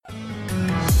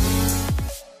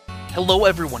Hello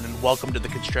everyone and welcome to the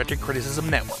Constructive Criticism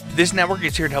Network. This network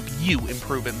is here to help you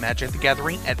improve at Magic the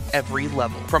Gathering at every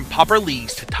level. From Pauper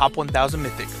Leagues to Top 1000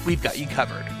 Mythic, we've got you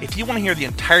covered. If you want to hear the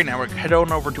entire network, head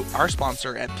on over to our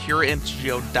sponsor at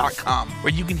PureMTGO.com,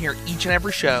 where you can hear each and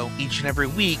every show, each and every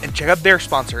week, and check out their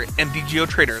sponsor, MTGO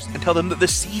Traders, and tell them that the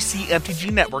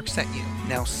CCMTG Network sent you.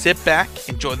 Now sit back,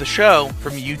 enjoy the show.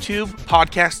 From YouTube,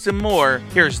 podcasts, and more,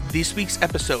 here's this week's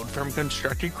episode from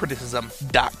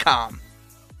ConstructiveCriticism.com.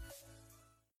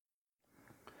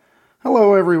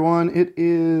 Hello everyone,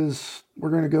 we're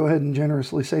going to go ahead and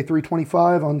generously say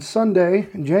 3:25 on Sunday,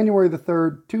 January the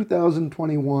 3rd,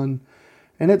 2021,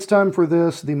 and it's time for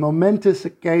the momentous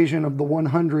occasion of the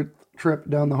 100th trip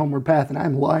down the homeward path, and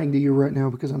I'm lying to you right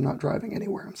now because I'm not driving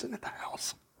anywhere, I'm sitting at the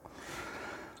house.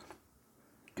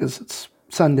 Because it's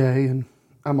Sunday and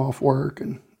I'm off work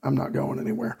and I'm not going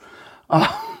anywhere.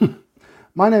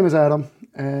 My name is Adam,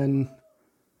 and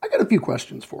I got a few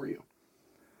questions for you.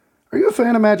 Are you a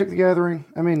fan of Magic the Gathering?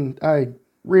 I mean, I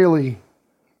really,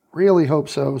 really hope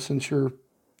so, since you're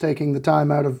taking the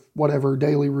time out of whatever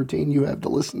daily routine you have to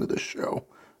listen to this show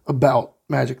about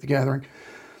Magic the Gathering.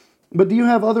 But do you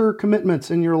have other commitments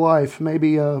in your life?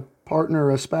 Maybe a partner,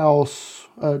 a spouse,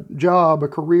 a job, a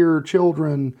career,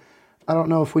 children? I don't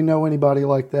know if we know anybody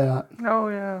like that. Oh,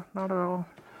 yeah, not at all.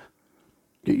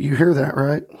 You hear that,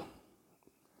 right?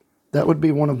 That would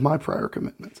be one of my prior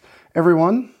commitments.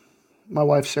 Everyone, my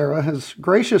wife, Sarah, has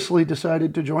graciously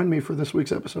decided to join me for this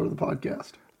week's episode of the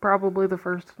podcast. Probably the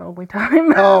first and only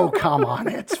time. Oh, come on.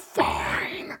 It's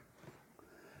fine.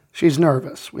 She's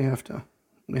nervous. We have to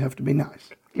be nice.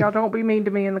 Y'all don't be mean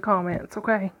to me in the comments,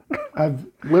 okay? I've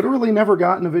literally never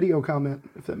gotten a video comment,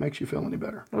 if that makes you feel any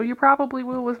better. Well, you probably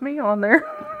will with me on there.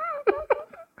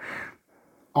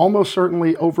 Almost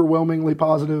certainly overwhelmingly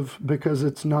positive, because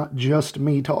it's not just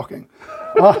me talking.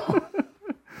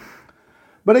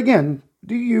 But again,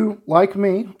 do you, like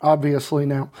me, obviously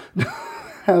now,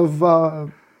 have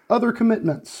other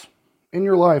commitments in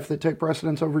your life that take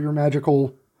precedence over your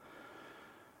magical,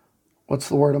 what's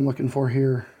the word I'm looking for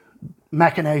here?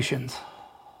 Machinations.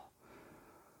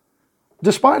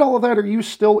 Despite all of that, are you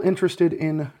still interested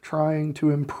in trying to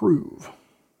improve?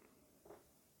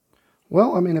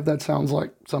 Well, I mean, if that sounds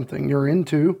like something you're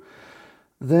into,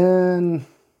 then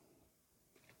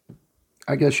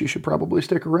I guess you should probably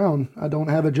stick around. I don't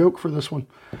have a joke for this one.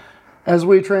 As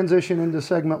we transition into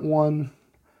segment one,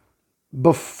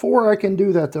 before I can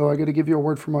do that, though, I got to give you a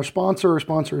word from our sponsor. Our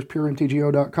sponsor is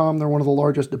PureMTGO.com. They're one of the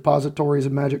largest depositories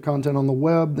of Magic content on the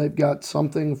web. They've got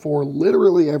something for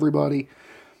literally everybody,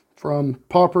 from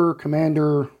Pauper,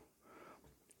 Commander,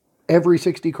 every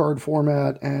 60-card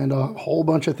format, and a whole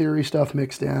bunch of theory stuff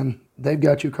mixed in. They've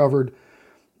got you covered.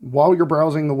 While you're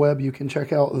browsing the web, you can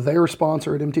check out their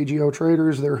sponsor at MTGO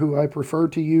Traders. They're who I prefer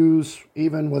to use,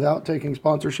 even without taking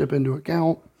sponsorship into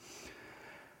account,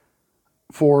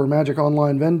 for Magic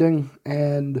Online vending.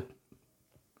 And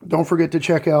don't forget to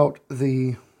check out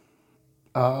the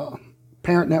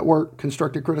parent network,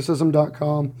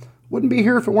 ConstructiveCriticism.com. Wouldn't be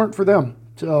here if it weren't for them.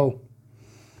 So,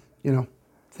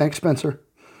 thanks, Spencer.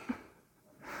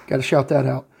 Got to shout that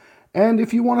out. And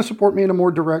if you want to support me in a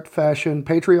more direct fashion,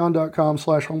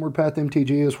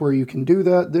 patreon.com/homewardpathmtg is where you can do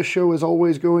that. This show is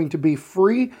always going to be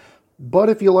free, but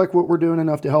if you like what we're doing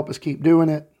enough to help us keep doing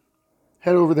it,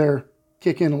 head over there,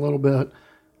 kick in a little bit,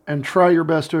 and try your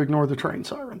best to ignore the train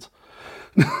sirens.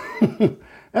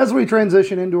 As we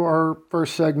transition into our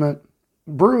first segment,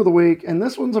 Brew of the Week, and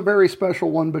this one's a very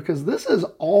special one because this is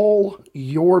all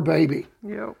your baby.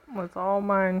 Yep, it's all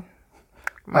mine.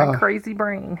 My crazy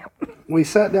brain. We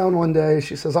sat down one day.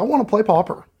 She says, I want to play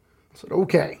Pauper. I said,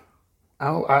 okay.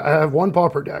 I have one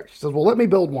Pauper deck. She says, well, let me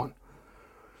build one.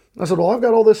 I said, well, I've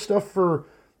got all this stuff for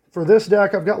this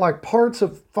deck. I've got like parts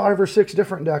of 5 or 6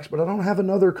 different decks, but I don't have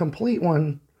another complete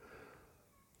one.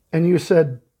 And you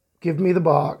said, give me the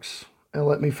box and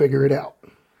let me figure it out.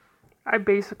 I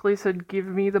basically said, give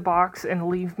me the box and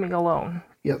leave me alone.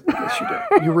 Yep, yes, you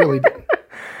did. You really did.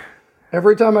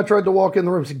 Every time I tried to walk in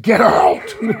the room, I said, get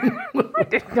out! I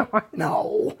did not.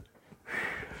 No.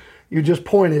 You just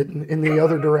pointed in the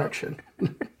other direction.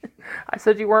 I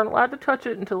said you weren't allowed to touch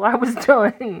it until I was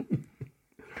done.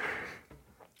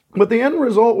 But the end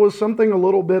result was something a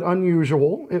little bit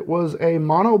unusual. It was a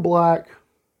mono black.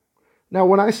 Now,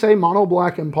 when I say mono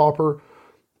black and Pauper,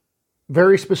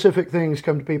 very specific things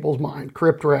come to people's mind.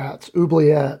 Crypt Rats,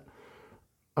 Oubliette,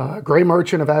 Grey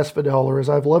Merchant of Asphodel, or as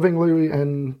I've lovingly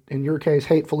and, in your case,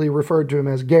 hatefully referred to him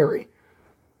as, Gary.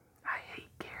 I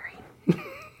hate Gary.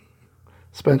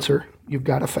 Spencer, you've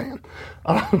got a fan.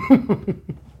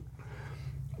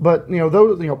 But,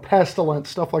 those, Pestilence,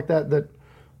 stuff like that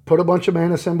put a bunch of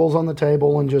mana symbols on the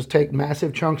table and just take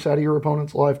massive chunks out of your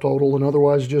opponent's life total and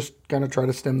otherwise just kind of try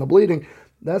to stem the bleeding.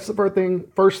 That's the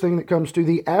first thing that comes to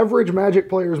the average Magic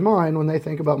player's mind when they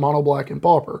think about mono black and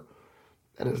pauper.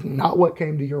 That is not what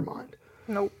came to your mind.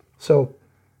 Nope. So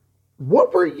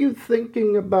what were you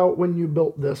thinking about when you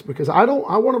built this? Because I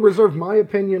want to reserve my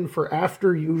opinion for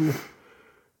after your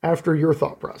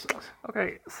thought process.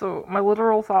 Okay, so my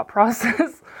literal thought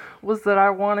process was that I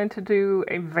wanted to do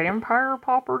a vampire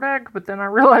pauper deck, but then I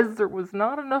realized there was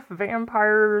not enough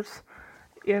vampires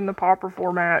in the pauper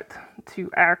format to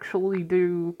actually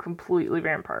do completely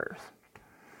vampires.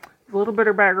 A little bit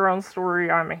of background story.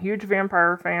 I'm a huge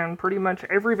vampire fan. Pretty much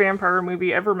every vampire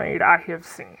movie ever made I have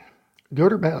seen.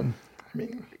 Good or bad? I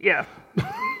mean, yeah,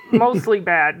 mostly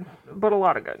bad, but a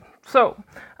lot of good. So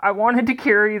I wanted to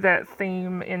carry that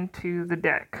theme into the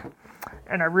deck,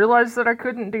 and I realized that I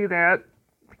couldn't do that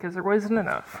because there wasn't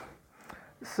enough.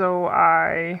 So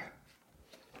I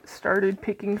started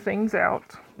picking things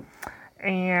out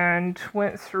and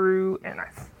went through, and I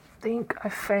think I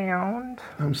found...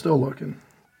 I'm still looking.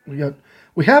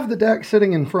 We have the deck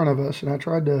sitting in front of us, and I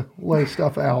tried to lay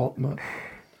stuff out, but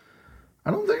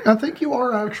I think you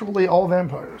are actually all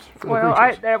vampires. Well,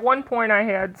 at one point I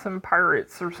had some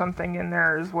pirates or something in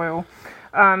there as well.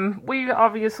 We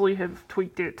obviously have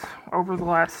tweaked it over the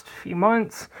last few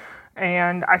months,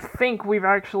 and I think we've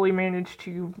actually managed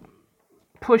to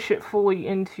push it fully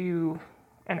into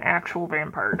an actual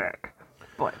vampire deck.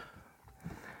 But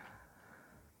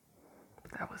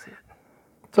that was it.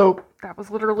 So that was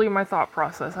literally my thought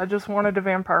process. I just wanted a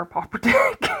vampire pauper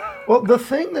deck. Well, the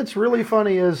thing that's really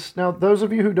funny is, now, those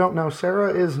of you who don't know,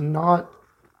 Sarah is not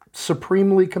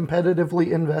supremely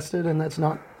competitively invested, and that's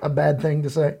not a bad thing to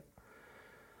say.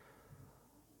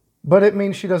 But it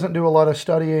means she doesn't do a lot of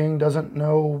studying, doesn't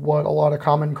know what a lot of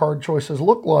common card choices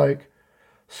look like.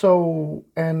 So,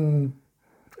 and...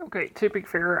 Okay, to be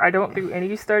fair, I don't do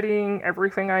any studying.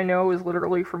 Everything I know is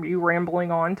literally from you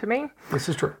rambling on to me. This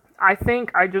is true. I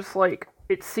think I just,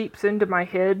 it seeps into my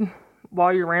head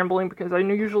while you're rambling, because I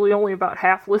usually only about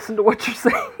half listen to what you're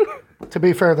saying. To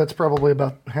be fair, that's probably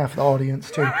about half the audience,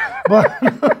 too. But,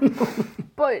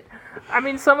 but I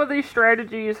mean, some of these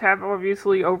strategies have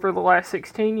obviously, over the last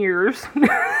 16 years,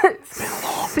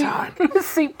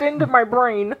 seeped into my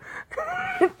brain.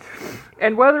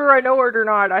 And whether I know it or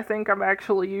not, I think I'm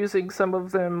actually using some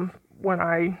of them when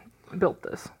I built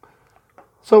this.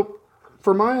 So,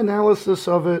 for my analysis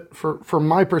of it, from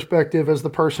my perspective as the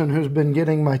person who's been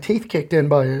getting my teeth kicked in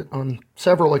by it on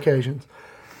several occasions,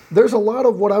 there's a lot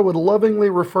of what I would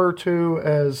lovingly refer to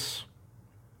as...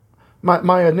 My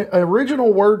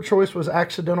original word choice was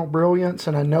accidental brilliance,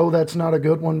 and I know that's not a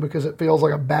good one because it feels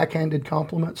like a backhanded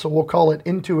compliment, so we'll call it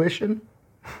intuition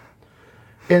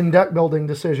in deck building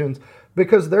decisions,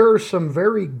 because there are some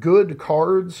very good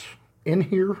cards in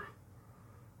here,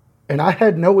 and I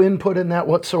had no input in that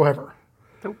whatsoever.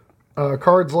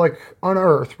 Cards like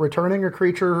Unearth, returning a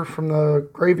creature from the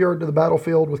graveyard to the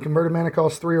battlefield with converted mana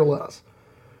cost 3 or less.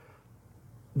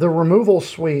 The removal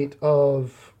suite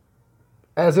of,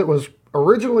 as it was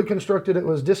originally constructed, it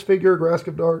was Disfigure,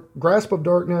 Grasp of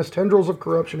Darkness, Tendrils of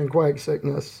Corruption, and Quag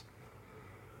Sickness.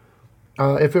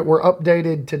 If it were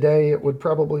updated today, it would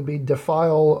probably be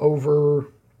Defile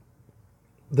over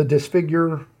the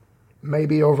Disfigure,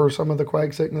 maybe over some of the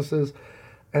Quag Sicknesses,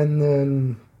 and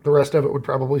then the rest of it would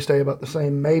probably stay about the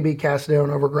same. Maybe Cast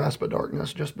Down over Grasp of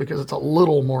Darkness, just because it's a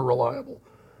little more reliable.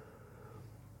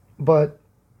 But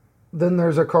then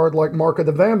there's a card like Mark of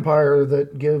the Vampire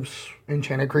that gives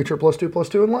Enchanted Creature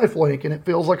 +2/+2 and lifelink, and it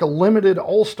feels like a limited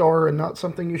all-star and not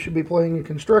something you should be playing in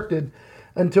Constructed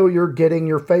until you're getting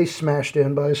your face smashed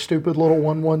in by a stupid little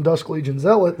 1/1 Dusk Legion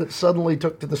Zealot that suddenly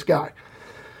took to the sky.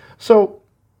 So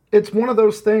it's one of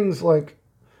those things like...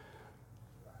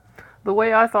 The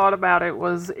way I thought about it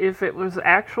was, if it was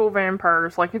actual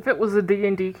vampires, like if it was a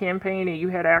D&D campaign and you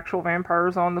had actual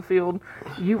vampires on the field,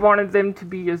 you wanted them to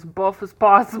be as buff as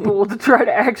possible to try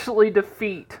to actually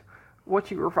defeat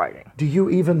what you were fighting. Do you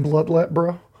even bloodlet,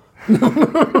 bro?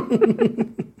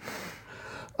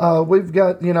 We've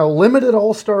got, limited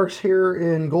all-stars here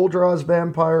in Goldraw's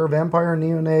Vampire, Vampire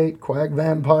Neonate, Quag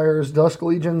Vampires, Dusk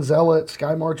Legion Zealot,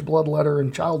 Skymarch Bloodletter,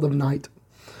 and Child of Night.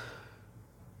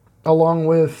 Along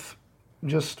with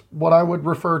just what I would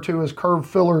refer to as curve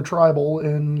filler tribal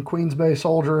in Queen's Bay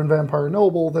Soldier and Vampire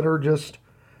Noble that are just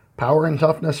power and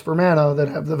toughness for mana that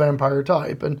have the vampire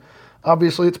type. And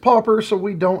obviously it's pauper, so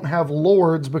we don't have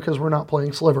lords because we're not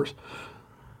playing slivers.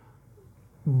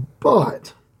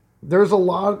 But there's a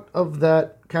lot of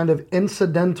that kind of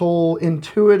incidental,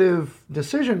 intuitive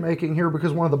decision making here,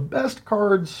 because one of the best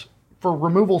cards for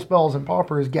removal spells in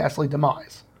pauper is Ghastly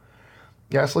Demise.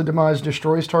 Ghastly Demise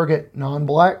destroys target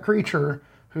non-black creature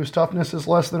whose toughness is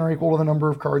less than or equal to the number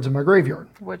of cards in my graveyard.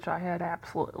 Which I had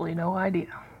absolutely no idea.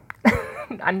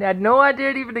 I had no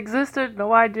idea it even existed,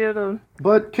 no idea to...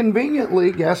 But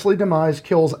conveniently, Ghastly Demise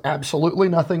kills absolutely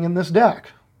nothing in this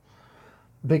deck.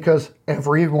 Because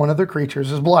every one of the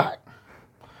creatures is black.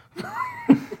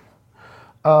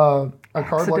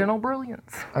 Accidental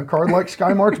brilliance. A card like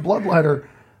Skymark's Bloodletter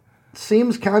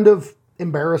seems kind of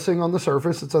embarrassing on the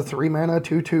surface. It's a 3-mana,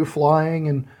 2/2 flying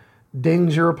and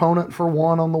dings your opponent for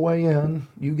 1 on the way in.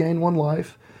 You gain 1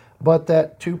 life. But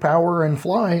that 2 power and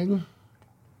flying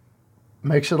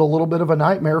makes it a little bit of a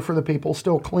nightmare for the people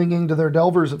still clinging to their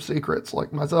Delvers of Secrets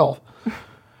like myself.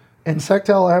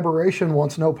 Insectile Aberration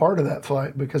wants no part of that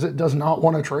fight because it does not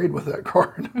want to trade with that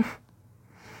card.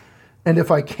 And if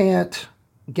I can't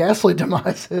Ghastly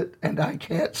Demise it and I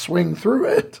can't swing through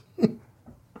it,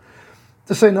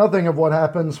 to say nothing of what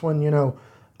happens when,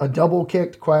 a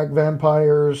double-kicked Quag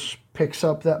Vampires picks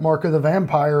up that Mark of the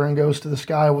Vampire and goes to the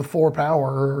sky with 4 power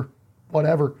or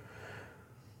whatever.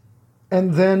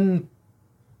 And then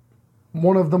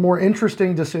one of the more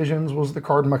interesting decisions was the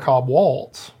card Macabre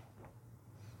Waltz.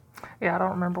 Yeah, I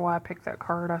don't remember why I picked that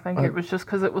card. I think it was just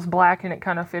because it was black and it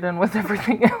kind of fit in with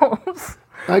everything else.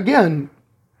 Again,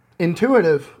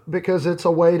 intuitive, because it's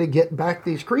a way to get back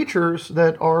these creatures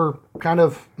that are kind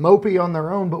of mopey on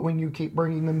their own, but when you keep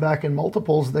bringing them back in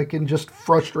multiples, they can just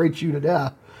frustrate you to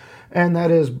death. And that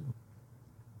is,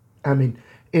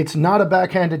 it's not a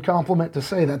backhanded compliment to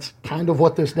say that's kind of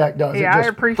what this deck does. Yeah, it just I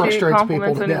appreciate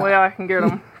compliments any way I can get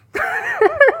them.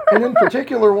 And in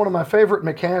particular, one of my favorite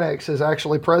mechanics is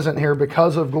actually present here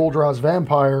because of Guldra's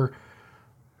Vampire.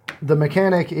 The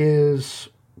mechanic is,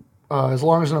 as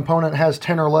long as an opponent has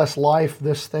 10 or less life,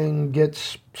 this thing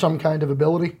gets some kind of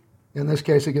ability. In this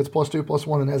case, it gets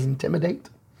 +2/+1 and has Intimidate.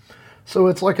 So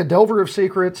it's like a Delver of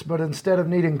Secrets, but instead of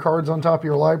needing cards on top of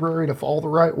your library to fall the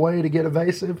right way to get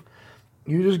evasive,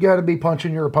 you just got to be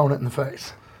punching your opponent in the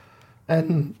face.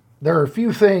 And there are a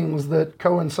few things that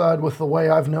coincide with the way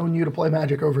I've known you to play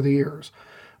Magic over the years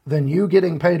than you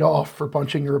getting paid off for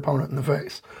punching your opponent in the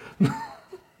face.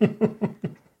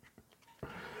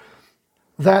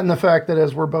 That and the fact that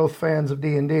as we're both fans of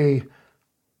D&D,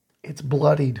 it's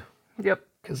bloodied. Yep.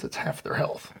 Because it's half their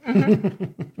health.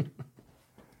 Mm-hmm.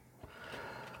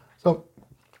 So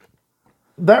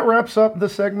that wraps up the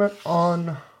segment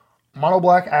on Mono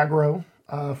Black Aggro.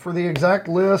 For the exact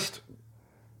list,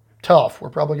 tough. We're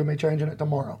probably going to be changing it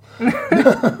tomorrow.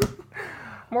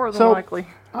 More than likely.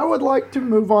 I would like to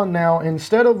move on now.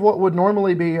 Instead of what would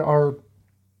normally be our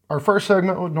first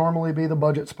segment would normally be the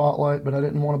budget spotlight, but I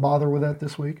didn't want to bother with that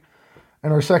this week.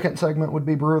 And our second segment would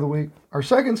be Brew of the Week. Our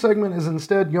second segment is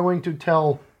instead going to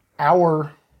tell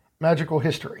our magical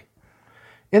history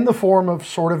in the form of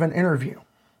sort of an interview.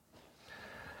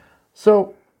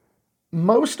 So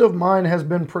most of mine has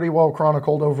been pretty well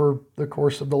chronicled over the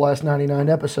course of the last 99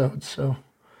 episodes. So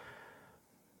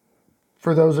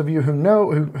for those of you who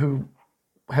know, who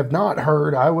have not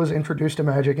heard, I was introduced to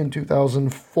Magic in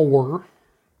 2004.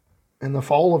 In the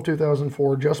fall of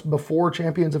 2004, just before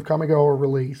Champions of Kamigawa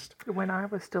released. When I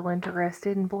was still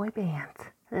interested in boy bands.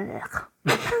 Ugh.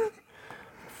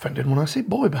 Offended when I see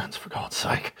boy bands, for God's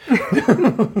sake.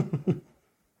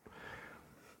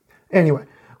 Anyway,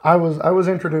 I was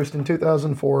introduced in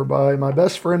 2004 by my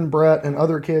best friend Brett and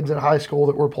other kids at high school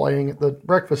that were playing at the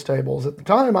breakfast tables. At the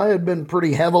time, I had been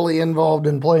pretty heavily involved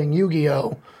in playing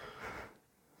Yu-Gi-Oh!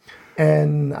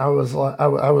 And I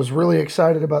was really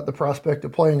excited about the prospect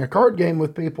of playing a card game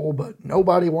with people, but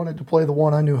nobody wanted to play the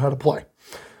one I knew how to play.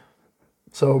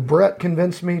 So Brett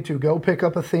convinced me to go pick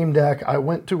up a theme deck. I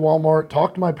went to Walmart,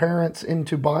 talked my parents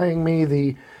into buying me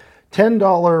the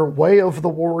 $10 Way of the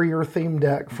Warrior theme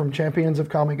deck from Champions of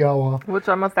Kamigawa. Which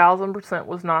I'm 1,000%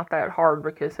 was not that hard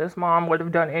because his mom would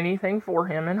have done anything for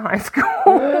him in high school.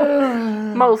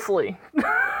 Mostly.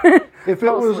 If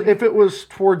it was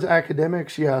towards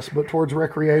academics, yes, but towards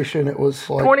recreation, it was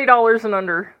like $20 and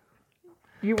under.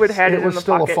 You would have had it in the pocket. It was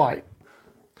still a fight.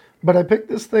 But I picked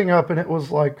this thing up and it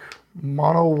was like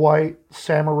mono white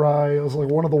samurai. It was like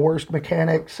one of the worst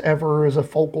mechanics ever as a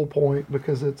focal point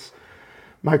because it's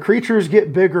my creatures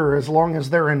get bigger as long as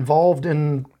they're involved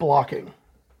in blocking.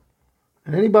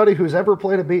 And anybody who's ever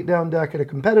played a beatdown deck at a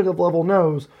competitive level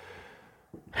knows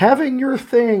having your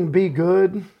thing be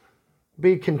good,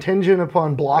 be contingent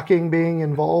upon blocking being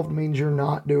involved means you're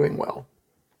not doing well.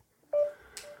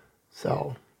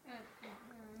 So.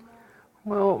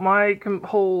 Well, my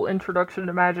whole introduction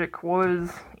to Magic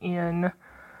was in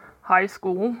high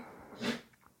school.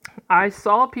 I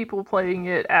saw people playing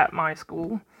it at my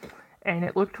school, and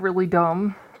it looked really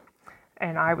dumb.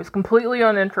 and I was completely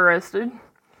uninterested.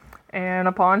 And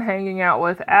upon hanging out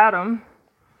with Adam,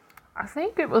 I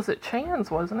think it was at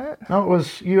Chan's, wasn't it? No, it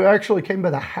was, you actually came by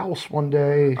the house one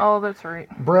day. Oh, that's right.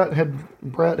 Brett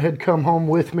had come home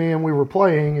with me and we were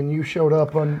playing and you showed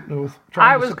up trying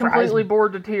I to was surprise completely me.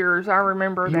 bored to tears. I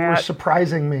remember You were that.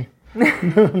 surprising me.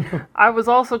 I was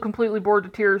also completely bored to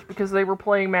tears because they were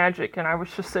playing Magic and I was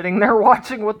just sitting there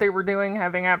watching what they were doing,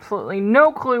 having absolutely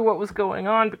no clue what was going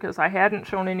on because I hadn't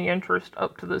shown any interest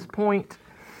up to this point.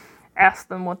 Asked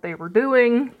them what they were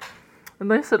doing.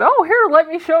 And they said, "Oh, here, let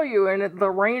me show you." And the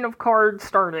rain of cards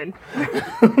started.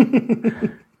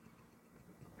 It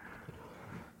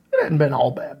hadn't been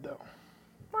all bad, though.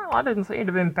 Well, I didn't say it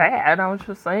had been bad. I was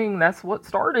just saying that's what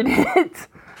started it.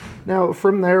 Now,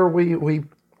 from there, we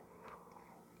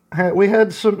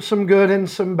had some good and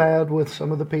some bad with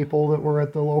some of the people that were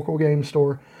at the local game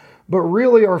store. But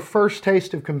really, our first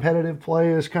taste of competitive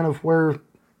play is kind of where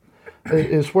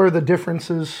the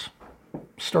differences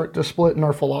start to split in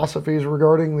our philosophies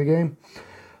regarding the game.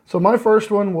 So my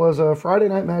first one was a Friday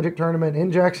Night Magic tournament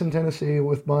in Jackson, Tennessee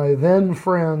with my then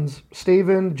friends,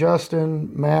 Steven,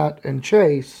 Justin, Matt, and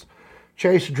Chase.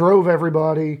 Chase drove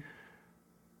everybody,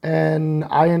 and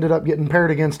I ended up getting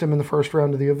paired against him in the first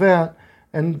round of the event.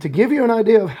 And to give you an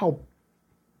idea of how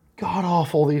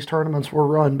god-awful these tournaments were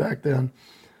run back then,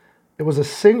 it was a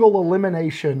single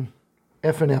elimination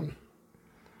F&M.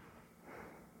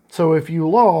 So if you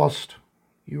lost,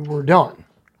 you were done.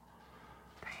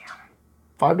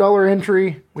 Damn. $5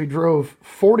 entry. We drove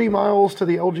 40 miles to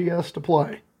the LGS to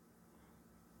play.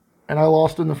 And I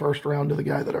lost in the first round to the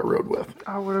guy that I rode with.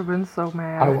 I would have been so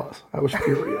mad. I was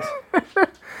furious.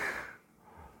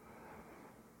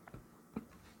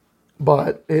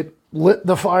 But it lit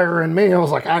the fire in me. I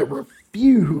was like, I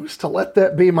refuse to let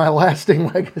that be my lasting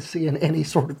legacy in any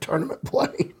sort of tournament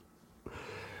play.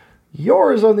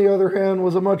 Yours, on the other hand,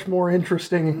 was a much more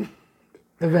interesting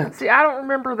event. See, I don't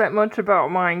remember that much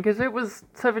about mine because it was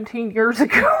 17 years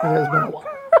ago. It has been a while.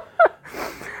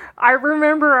 I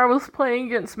remember I was playing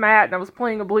against Matt and I was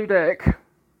playing a blue deck.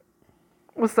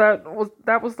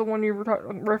 That was the one you were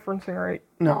referencing, right?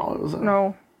 No, it was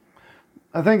No.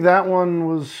 I think that one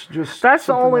was just. That's the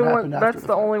something only that one. happened after That's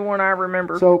the only one I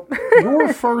remember. So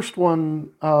your first one,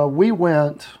 we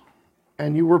went,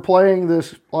 and you were playing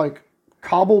this like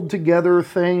cobbled together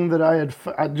thing that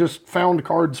I just found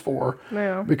cards for.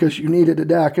 Yeah. Because you needed a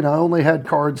deck, and I only had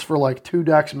cards for like 2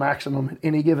 decks maximum at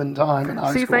any given time in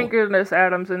high school. Thank goodness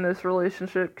Adam's in this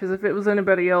relationship, because if it was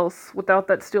anybody else, without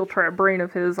that steel trap brain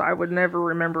of his, I would never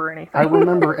remember anything. I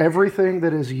remember everything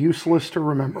that is useless to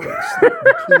remember. It's the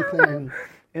key thing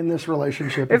in this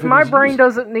relationship. If my brain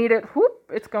doesn't need it, whoop,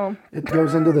 it's gone. It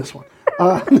goes into this one.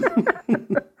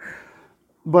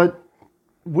 But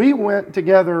we went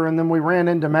together, and then we ran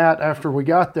into Matt after we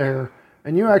got there,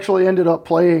 and you actually ended up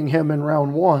playing him in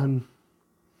round 1.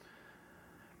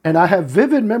 And I have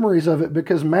vivid memories of it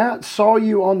because Matt saw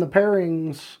you on the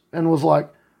pairings and was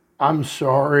like, "I'm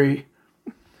sorry."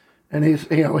 And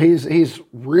he's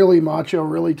really macho,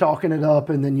 really talking it up,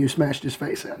 and then you smashed his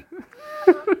face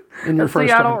in your first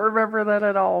See, I time. don't remember that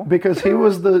at all. Because he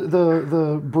was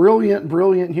the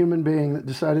brilliant human being that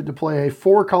decided to play a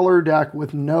 4-color deck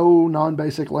with no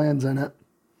non-basic lands in it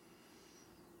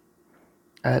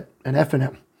at an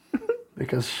F&M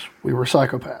because we were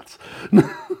psychopaths.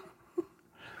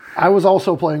 I was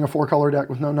also playing a 4-color deck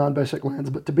with no non-basic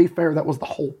lands, but to be fair, that was the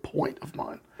whole point of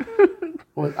mine.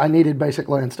 I needed basic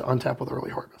lands to untap with early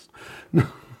harvest.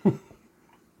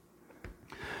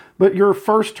 But your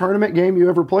first tournament game you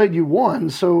ever played, you won.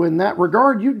 So in that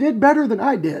regard, you did better than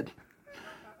I did.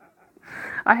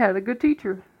 I had a good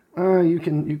teacher. You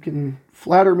can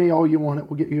flatter me all you want. It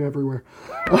will get you everywhere.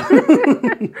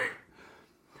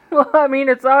 Well, I mean,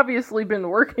 it's obviously been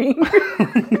working.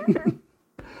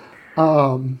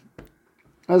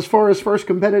 As far as first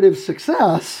competitive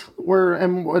success,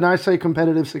 and when I say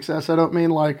competitive success, I don't mean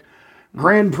like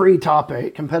Grand Prix top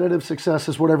 8. Competitive success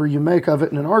is whatever you make of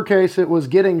it. And in our case, it was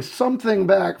getting something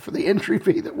back for the entry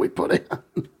fee that we put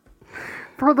in.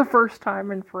 For the first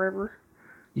time in forever.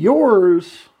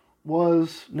 Yours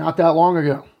was not that long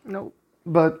ago. Nope.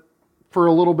 But for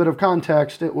a little bit of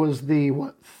context, it was the,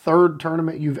 3rd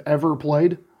tournament you've ever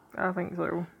played? I think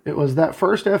so. It was that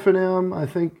first F&M. I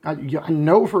think, I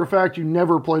know for a fact you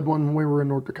never played one when we were in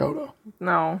North Dakota.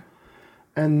 No.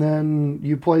 And then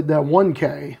you played that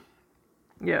 1K.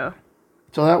 Yeah.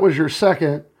 So that was your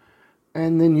second.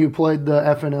 And then you played the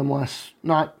F&M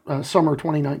summer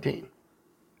 2019.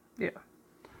 Yeah.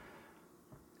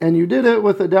 And you did it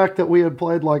with a deck that we had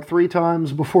played like 3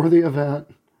 times before the event.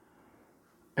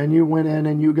 And you went in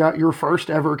and you got your first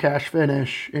ever cash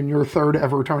finish in your 3rd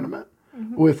ever tournament.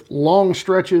 with long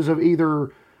stretches of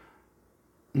either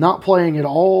not playing at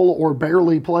all or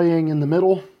barely playing in the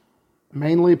middle,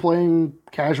 mainly playing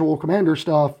casual commander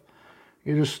stuff.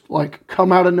 You just like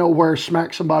come out of nowhere,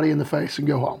 smack somebody in the face, and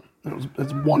go home.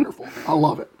 It's wonderful. I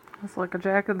love it. It's like a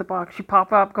Jack in the Box. You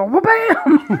pop up, go,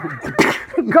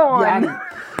 wha-bam! Gone.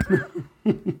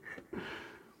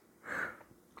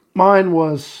 Mine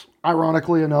was,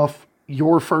 ironically enough,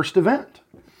 your first event.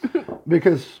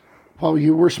 Because while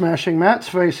you were smashing Matt's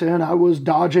face in, I was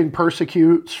dodging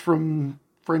persecutes from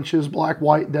French's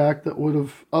black-white deck that would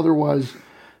have otherwise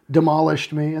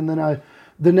demolished me. And then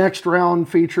the next round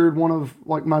featured one of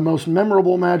like my most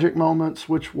memorable Magic moments,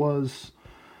 which was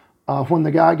when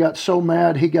the guy got so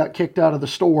mad he got kicked out of the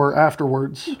store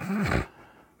afterwards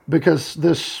because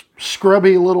this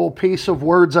scrubby little piece of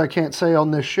words I can't say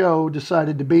on this show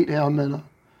decided to beat him in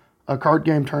a card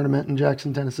game tournament in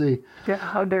Jackson, Tennessee. Yeah,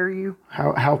 how dare you?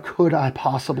 How could I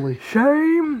possibly?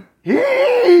 Shame!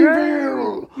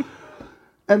 Evil!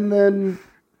 And then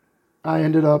I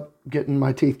ended up getting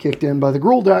my teeth kicked in by the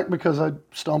Gruul deck because I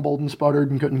stumbled and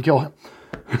sputtered and couldn't kill him.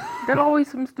 That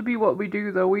always seems to be what we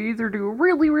do, though. We either do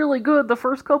really, really good the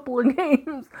first couple of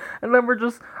games, and then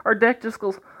our deck just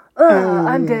goes,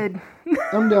 I'm dead.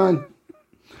 I'm done.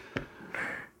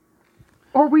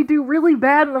 Or we do really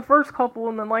bad in the first couple,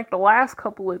 and then like the last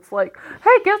couple, it's like,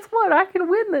 hey, guess what? I can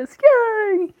win this.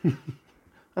 Yay!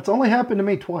 That's only happened to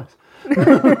me twice.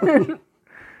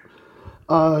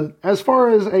 As far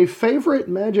as a favorite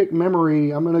Magic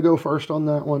memory, I'm going to go first on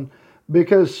that one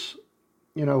because,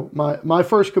 you know, my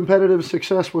first competitive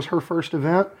success was her first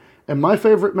event, and my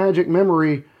favorite Magic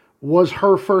memory was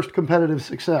her first competitive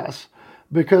success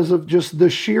because of just the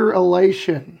sheer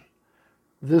elation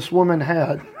this woman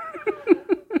had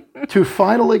to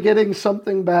finally getting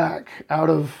something back out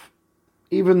of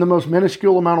even the most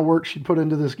minuscule amount of work she'd put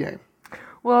into this game.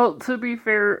 Well, to be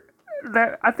fair,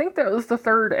 I think that was the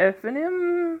third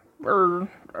FNM or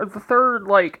the third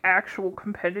like actual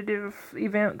competitive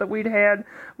event that we'd had.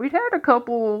 We'd had a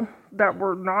couple that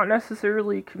were not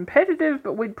necessarily competitive,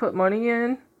 but we'd put money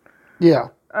in. Yeah.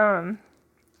 And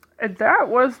that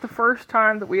was the first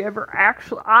time that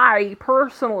I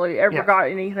personally got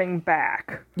anything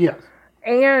back. Yes.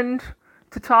 And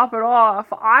to top it off,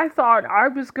 I thought I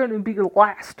was going to be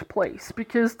last place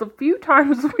because the few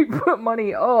times we put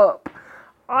money up,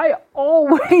 I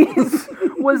always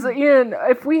was in.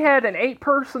 If we had an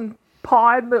 8-person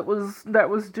pod that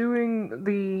was doing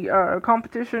the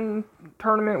competition,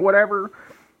 tournament, whatever,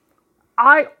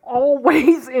 I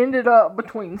always ended up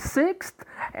between 6th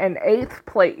and 8th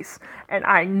place. And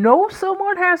I know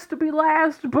someone has to be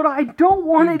last, but I don't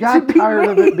want it to be me. Got tired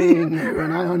of it being you,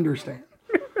 and I understand.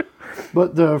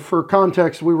 But for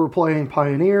context, we were playing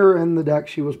Pioneer, and the deck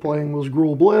she was playing was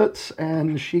Gruul Blitz,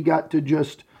 and she got to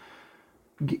just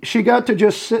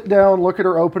sit down, look at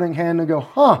her opening hand, and go,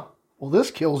 huh, well,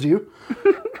 this kills you.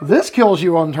 This kills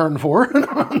you on turn 4.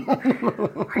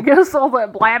 I guess all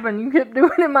that blabbing you kept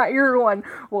doing in my ear going,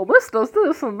 well, this does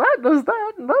this, and that does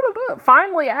that, and that.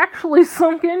 Finally actually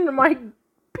sunk into my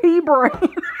pea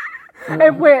brain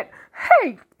and went,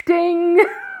 hey, ding.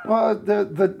 Well,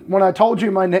 when I told you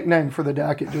my nickname for the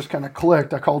deck, it just kind of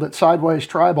clicked. I called it Sideways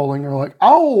Tribal, and you're like,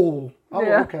 oh,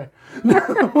 yeah. Okay.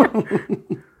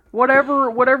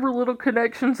 Whatever little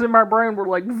connections in my brain were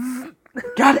like, zzz.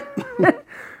 Got it.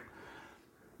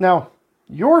 Now,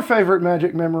 your favorite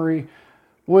Magic memory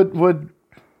would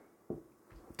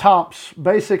tops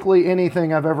basically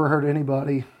anything I've ever heard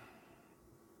anybody,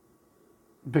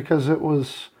 because it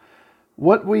was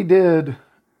what we did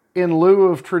in lieu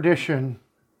of tradition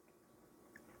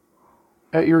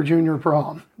at your junior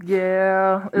prom.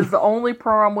 Yeah, it's the only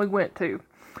prom we went to.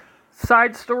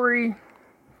 Side story,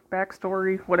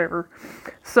 backstory, whatever.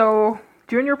 So,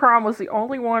 junior prom was the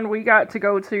only one we got to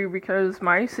go to because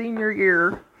my senior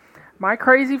year, my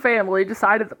crazy family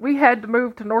decided that we had to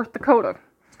move to North Dakota.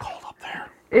 It's cold up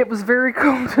there. It was very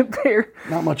cold up there.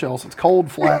 Not much else. It's cold,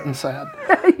 flat, and sad.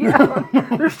 Yeah,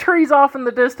 there's trees off in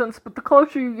the distance, but the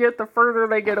closer you get, the further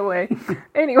they get away.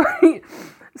 Anyway,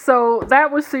 so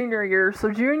that was senior year.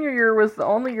 So junior year was the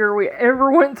only year we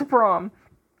ever went to prom.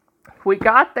 We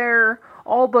got there,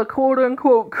 all the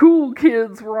quote-unquote cool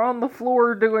kids were on the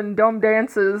floor doing dumb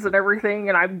dances and everything,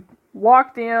 and I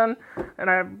walked in, and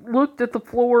I looked at the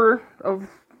floor of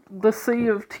the sea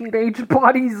of teenage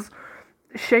bodies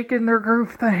shaking their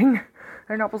groove thing,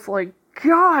 and I was like,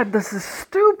 God, this is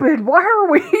stupid, why are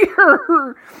we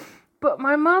here? But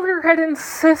my mother had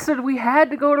insisted we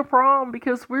had to go to prom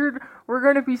because we're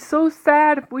going to be so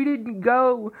sad if we didn't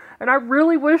go. And I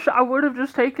really wish I would have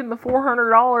just taken the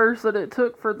 $400 that it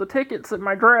took for the tickets and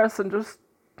my dress and just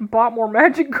bought more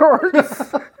Magic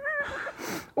cards.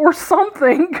 Or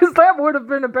something, because that would have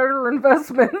been a better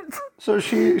investment. So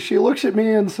she looks at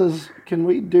me and says, "Can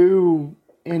we do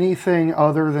anything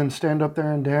other than stand up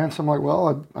there and dance?" I'm like,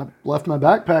 "Well, I left my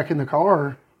backpack in the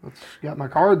car. It's got my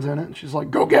cards in it." And she's like,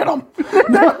 "Go get them."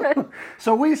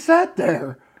 So we sat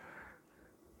there.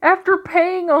 After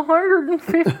paying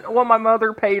 $150, well, my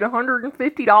mother paid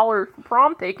 $150 for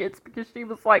prom tickets because she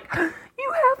was like,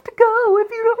 "You have to go. If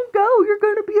you don't go, you're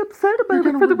going to be upset about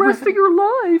it for the rest of your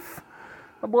life."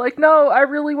 I'm like, "No, I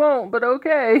really won't, but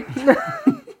okay."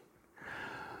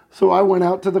 So I went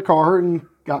out to the car and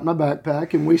got my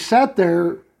backpack, and we sat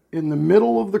there in the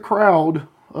middle of the crowd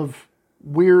of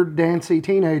weird, dancy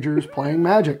teenagers playing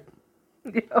Magic.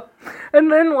 Yeah.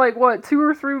 And then, like, what, 2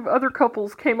 or 3 other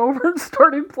couples came over and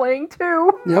started playing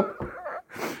too. Yep.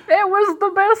 It was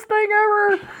the best thing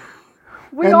ever.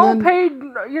 We And all then- paid,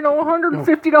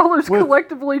 $150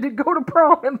 collectively to go to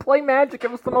prom and play Magic.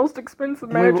 It was the most expensive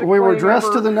Magic We were playing dressed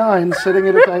ever. to the nines, sitting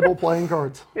at a table playing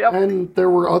cards. Yep. And there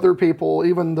were other people,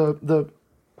 even the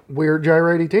weird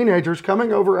gyrating teenagers,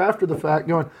 coming over after the fact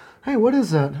going, "Hey, what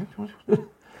is that?"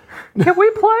 Can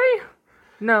we play?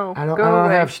 No. I don't go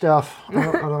away. have stuff. I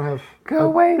don't have. Go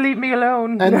away. Leave me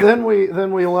alone. And then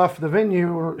we left the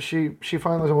venue. She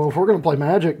finally said, "Well, if we're going to play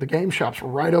Magic, the game shop's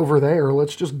right over there.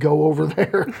 Let's just go over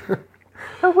there."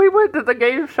 And we went to the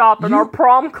game shop and our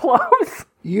prom clothes.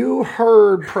 You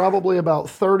heard probably about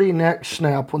 30 necks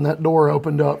snap when that door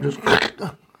opened up. Just,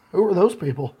 who are those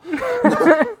people?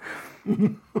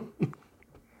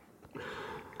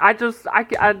 I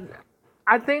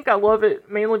think I love it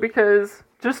mainly because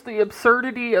just the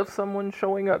absurdity of someone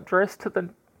showing up dressed to the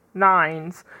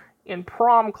nines in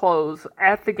prom clothes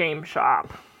at the game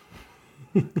shop.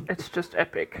 It's just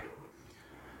epic.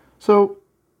 So,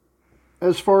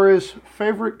 as far as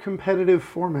favorite competitive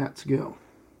formats go,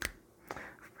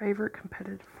 Favorite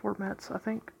competitive formats, I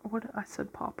think, I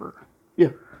said Pauper. yeah.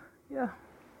 Yeah.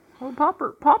 Well,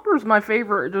 Pauper's my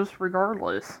favorite just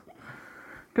regardless.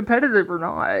 Competitive or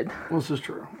not. Well, this is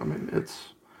true. I mean,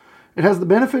 it has the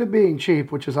benefit of being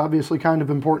cheap, which is obviously kind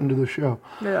of important to the show.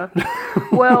 Yeah.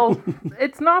 Well,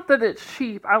 it's not that it's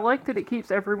cheap. I like that it keeps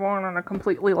everyone on a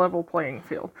completely level playing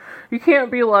field. You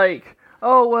can't be like,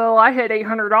 "Oh, well, I had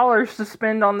 $800 to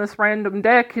spend on this random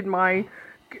deck in my,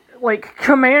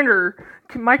 commander.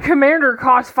 My commander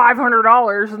costs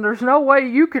 $500 and there's no way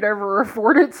you could ever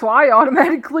afford it, so I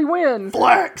automatically win."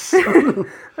 Flex! And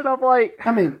I'm like,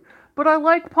 I mean, but I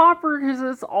like Pauper because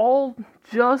it's all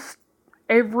just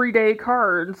everyday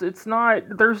cards. It's not,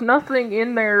 there's nothing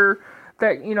in there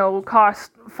that,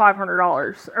 costs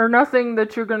 $500 or nothing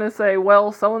that you're going to say,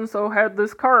 "Well, so-and-so had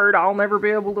this card, I'll never be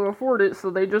able to afford it,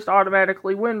 so they just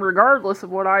automatically win regardless of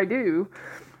what I do."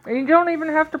 And you don't even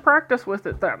have to practice with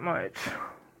it that much.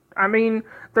 I mean,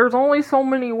 there's only so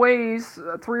many ways,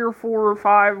 3 or 4 or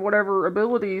 5, whatever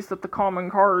abilities that the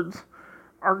common cards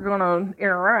are going to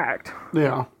interact.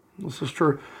 yeah, this is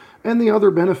true. And the other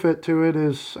benefit to it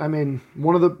is, I mean,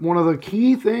 one of the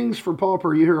key things for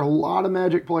Pauper, you hear a lot of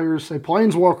Magic players say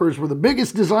Planeswalkers were the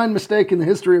biggest design mistake in the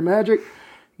history of Magic.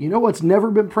 You know what's never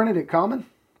been printed at Common?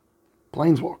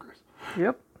 Planeswalkers.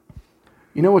 Yep.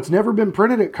 You know what's never been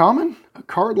printed at Common? A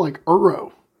card like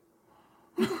Uro.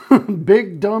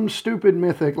 Big, dumb, stupid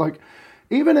mythic. Like,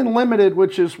 even in Limited,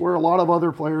 which is where a lot of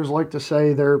other players like to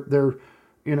say they're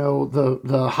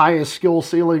the highest skill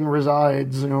ceiling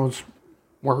resides, it's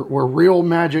where real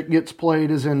Magic gets played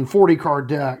is in 40-card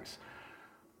decks.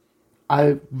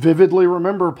 I vividly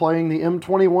remember playing the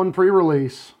M21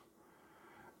 pre-release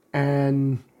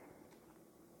and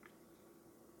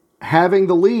having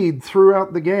the lead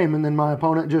throughout the game, and then my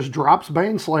opponent just drops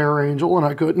Baneslayer Angel and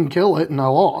I couldn't kill it and I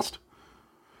lost.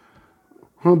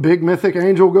 A big mythic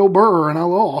angel go burr and I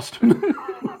lost.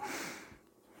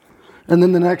 And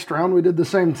then the next round we did the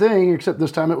same thing, except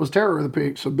this time it was Terror of the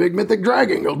Peak. So big mythic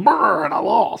dragon goes burr and I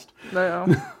lost. No.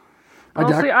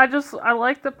 I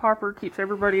like that Pauper keeps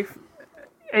everybody.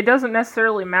 It doesn't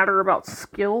necessarily matter about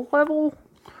skill level.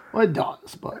 Well, it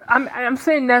does, but I'm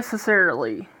saying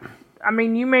necessarily. I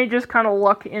mean, you may just kind of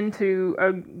luck into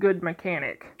a good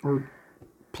mechanic. or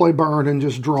play burn and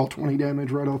just draw 20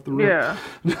 damage right off the rip.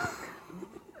 Yeah.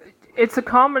 It's a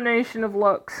combination of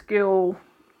luck, skill,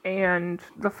 and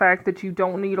the fact that you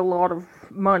don't need a lot of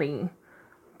money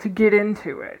to get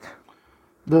into it.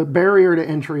 The barrier to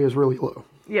entry is really low,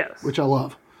 Yes. which I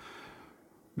love.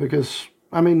 Because,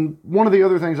 I mean, one of the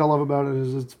other things I love about it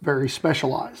is it's very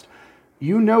specialized.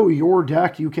 You know your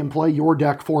deck, you can play your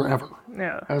deck forever.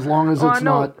 Yeah. As long as Well, it's I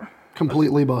know- not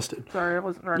completely busted. Sorry, I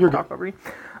wasn't trying You're to talk over you.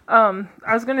 I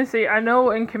was going to say, I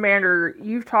know in Commander,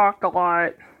 you've talked a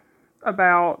lot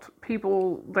about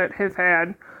people that have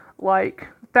had like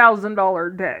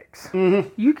 $1,000 decks.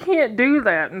 You can't do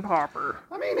that in Pauper.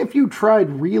 I mean, if you tried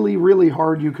really, really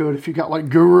hard, you could. If you got like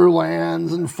Guru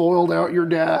lands and foiled out your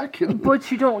deck.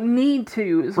 But you don't need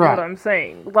to, is Right. what I'm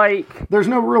saying. Like, There's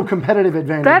no real competitive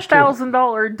advantage that to it.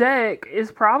 $1,000 deck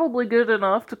is probably good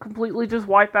enough to completely just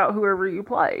wipe out whoever you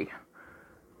play.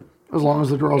 As long as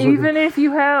the draws are Even good. if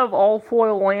you have all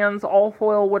foil lands, all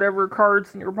foil whatever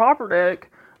cards in your Pauper deck,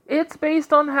 it's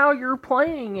based on how you're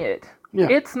playing it. Yeah.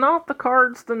 It's not the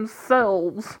cards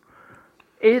themselves.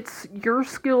 It's your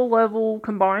skill level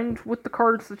combined with the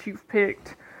cards that you've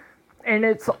picked. And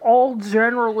it's all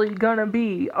generally gonna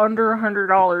be under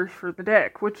 $100 for the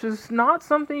deck, which is not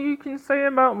something you can say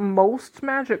about most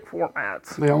Magic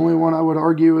formats. The only one I would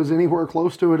argue is anywhere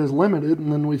close to it is limited,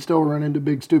 and then we still run into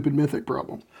big, stupid Mythic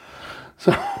problems.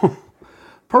 So,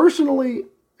 personally,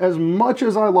 as much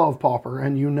as I love Pauper,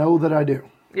 and you know that I do,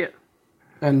 Yeah.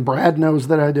 and Brad knows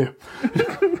that I do,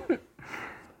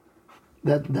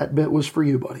 that bit was for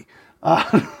you, buddy.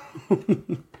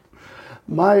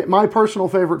 My personal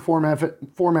favorite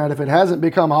format, if it hasn't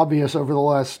become obvious over the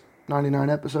last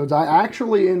 99 episodes, I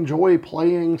actually enjoy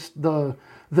playing the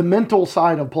mental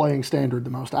side of playing Standard the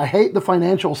most. I hate the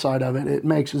financial side of it. It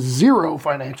makes zero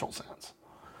financial sense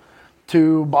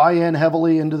to buy in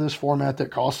heavily into this format that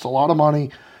costs a lot of money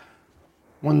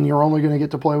when you're only going to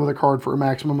get to play with a card for a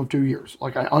maximum of 2 years.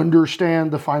 Like, I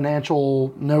understand the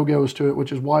financial no-goes to it,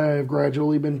 which is why I have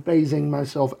gradually been phasing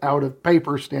myself out of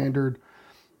paper Standard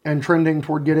and trending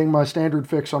toward getting my Standard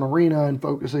fix on Arena and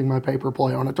focusing my paper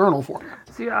play on Eternal format.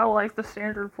 See, I like the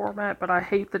Standard format, but I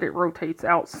hate that it rotates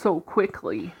out so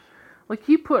quickly. Like,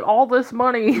 you put all this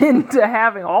money into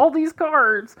having all these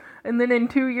cards, and then in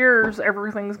 2 years,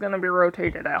 everything's going to be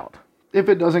rotated out. If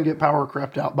it doesn't get power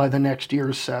crept out by the next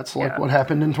year's sets, like Yeah. what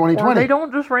happened in Or 2020. they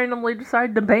don't just randomly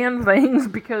decide to ban things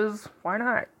because why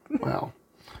not? Well,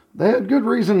 they had good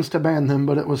reasons to ban them,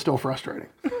 but it was still frustrating.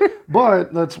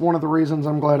 But that's one of the reasons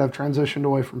I'm glad I've transitioned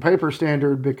away from paper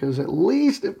Standard, because at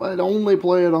least if I'd only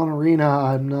play it on Arena,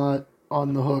 I'm not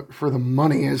on the hook for the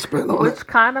money I spent on it. Which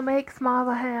kind of makes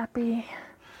Mama happy.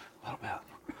 A little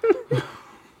bit.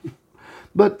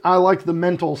 But I like the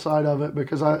mental side of it,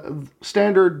 because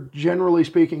Standard, generally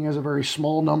speaking, is a very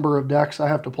small number of decks I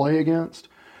have to play against.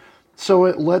 So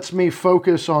it lets me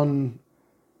focus on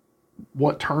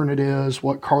what turn it is,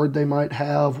 what card they might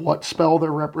have, what spell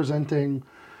they're representing.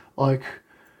 Like,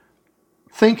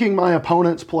 thinking my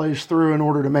opponent's plays through in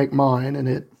order to make mine, and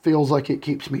it feels like it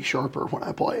keeps me sharper when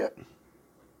I play it.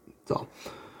 So,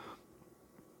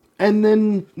 and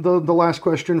then the last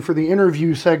question for the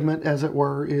interview segment, as it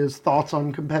were, is thoughts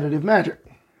on competitive Magic.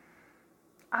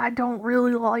 I don't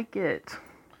really like it.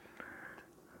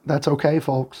 That's okay,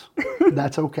 folks.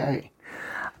 That's okay.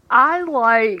 I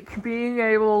like being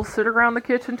able to sit around the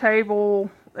kitchen table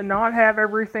and not have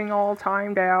everything all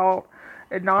timed out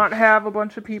and not have a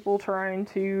bunch of people trying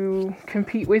to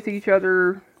compete with each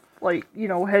other, like, you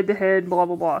know, head to head, blah,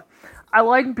 blah, blah. I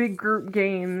like big group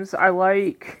games. I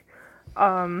like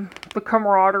the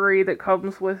camaraderie that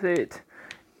comes with it.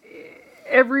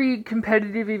 Every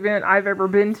competitive event I've ever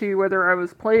been to, whether I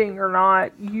was playing or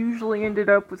not, usually ended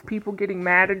up with people getting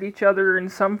mad at each other in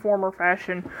some form or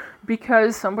fashion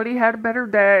because somebody had a better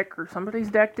deck or somebody's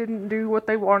deck didn't do what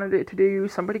they wanted it to do.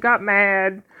 Somebody got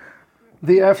mad.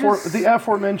 The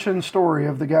aforementioned story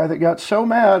of the guy that got so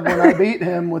mad when I beat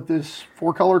him with this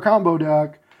 4-color combo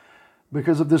deck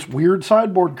because of this weird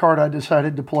sideboard card I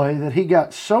decided to play, that he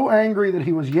got so angry that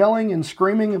he was yelling and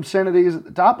screaming obscenities at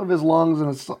the top of his lungs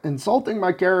and insulting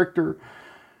my character,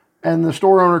 and the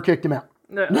store owner kicked him out.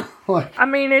 No. Like, I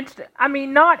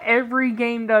mean, not every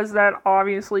game does that,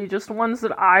 obviously. Just ones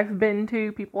that I've been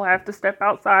to, people have to step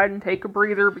outside and take a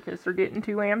breather because they're getting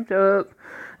too amped up.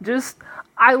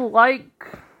 I like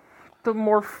the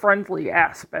more friendly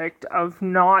aspect of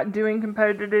not doing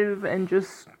competitive and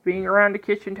just being around a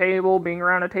kitchen table, being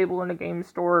around a table in a game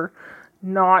store,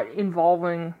 not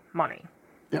involving money.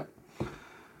 yeah.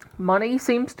 Money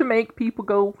seems to make people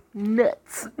go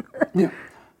nuts. Yeah.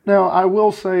 Now, I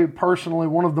will say personally,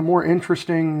 one of the more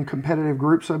interesting competitive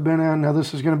groups I've been in, now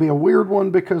this is going to be a weird one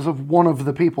because of one of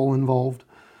the people involved,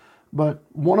 but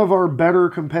one of our better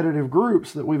competitive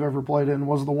groups that we've ever played in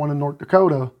was the one in North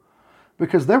Dakota,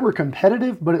 because they were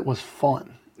competitive, but it was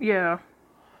fun. Yeah.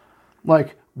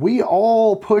 Like, we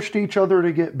all pushed each other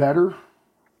to get better,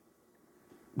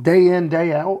 day in,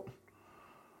 day out,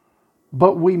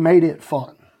 but we made it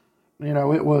fun. You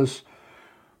know, it was,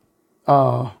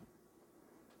 who's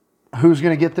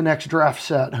going to get the next draft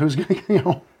set? Who's going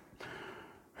to,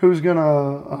 who's going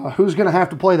to have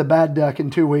to play the bad deck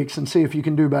in 2 weeks and see if you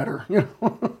can do better? You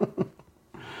know,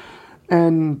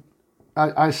 And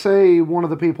I say one of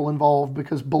the people involved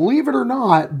because, believe it or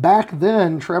not, back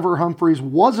then Trevor Humphreys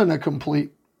wasn't a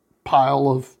complete pile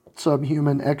of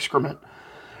subhuman excrement,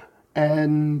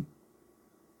 and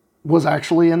was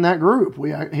actually in that group.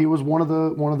 He was one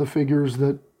of the figures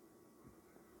that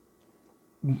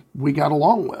we got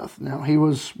along with. Now, he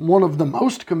was one of the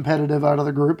most competitive out of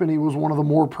the group, and he was one of the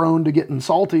more prone to getting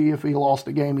salty if he lost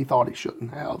a game he thought he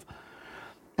shouldn't have.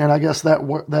 And I guess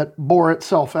that bore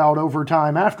itself out over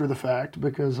time after the fact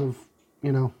because of,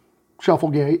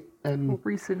 Shufflegate and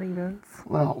recent events.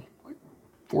 Well, like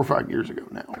 4 or 5 years ago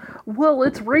now. Well,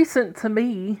 it's recent to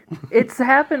me. It's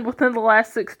happened within the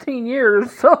last 16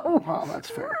 years, so. Wow, that's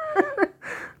fair.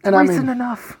 And recent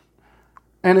enough.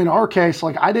 And in our case,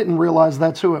 I didn't realize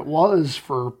that's who it was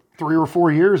for 3 or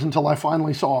 4 years until I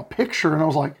finally saw a picture, and I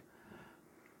was like,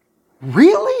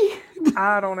 really?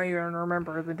 I don't even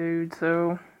remember the dude,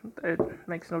 so it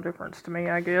makes no difference to me,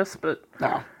 I guess. But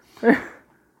no,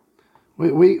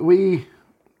 we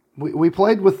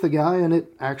played with the guy, and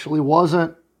it actually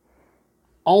wasn't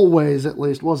always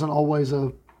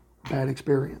a bad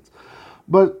experience.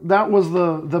 But that was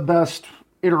the best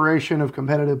iteration of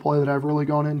competitive play that I've really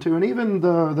gone into, and even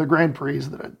the Grand Prix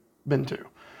that I've been to.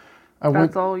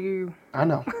 That's all you. I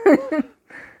know.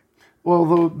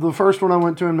 Well, the first one I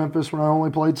went to in Memphis when I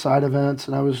only played side events,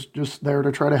 and I was just there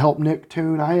to try to help Nick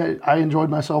tune. I enjoyed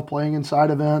myself playing in side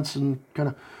events and kind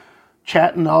of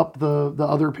chatting up the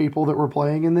other people that were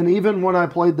playing. And then even when I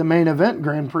played the main event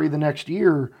Grand Prix the next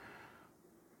year,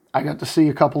 I got to see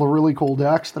a couple of really cool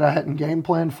decks that I hadn't game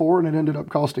planned for, and it ended up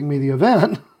costing me the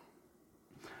event.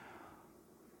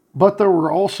 But there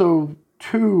were also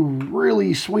 2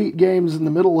 really sweet games in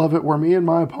the middle of it where me and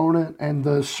my opponent and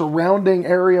the surrounding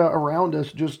area around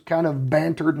us just kind of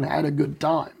bantered and had a good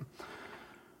time.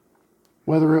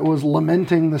 Whether it was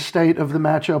lamenting the state of the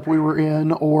matchup we were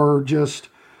in or just,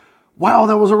 wow,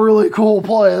 that was a really cool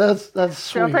play. That's sweet.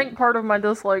 See, I think part of my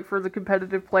dislike for the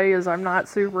competitive play is I'm not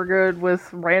super good with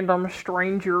random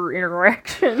stranger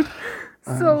interaction.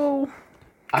 So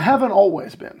I haven't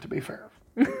always been, to be fair.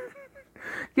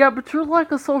 Yeah, but you're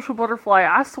like a social butterfly.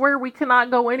 I swear we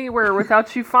cannot go anywhere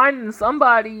without you finding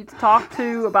somebody to talk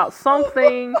to about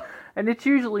something, and it's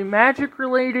usually magic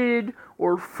related,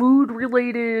 or food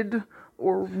related,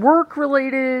 or work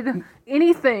related,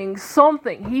 anything,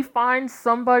 something. He finds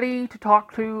somebody to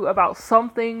talk to about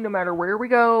something no matter where we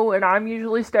go, and I'm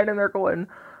usually standing there going,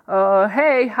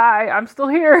 hey, hi, I'm still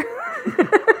here.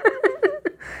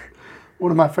 One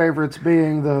of my favorites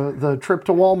being the trip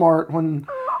to Walmart when...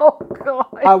 Oh, God.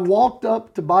 I walked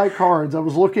up to buy cards. I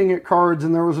was looking at cards,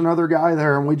 and there was another guy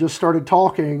there, and we just started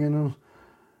talking, and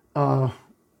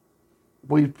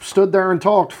we stood there and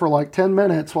talked for like 10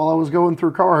 minutes while I was going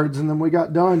through cards, and then we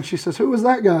got done. She says, who was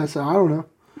that guy? I said, I don't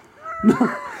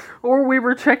know. Or we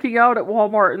were checking out at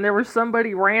Walmart, and there was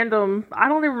somebody random, I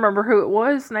don't even remember who it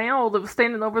was now, that was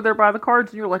standing over there by the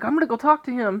cards, and you're like, I'm going to go talk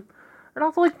to him. And I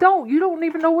was like, you don't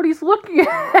even know what he's looking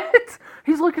at.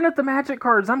 He's looking at the magic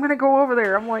cards. I'm going to go over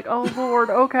there. I'm like, oh, Lord,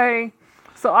 okay.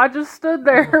 So I just stood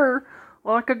there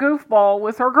like a goofball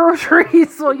with her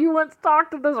groceries. So you went to talk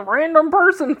to this random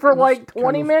person for like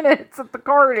 20 minutes at the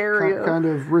card area. Kind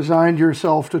of resigned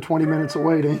yourself to 20 minutes of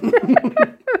waiting.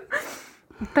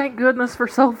 Thank goodness for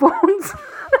cell phones.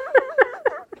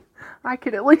 I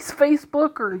could at least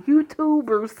Facebook or YouTube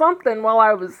or something while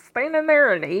I was standing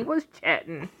there and he was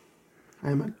chatting.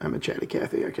 I'm a chatty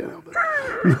Cathy. I can't help it.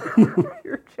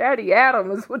 You're chatty Adam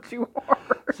is what you are.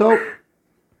 So,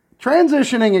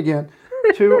 transitioning again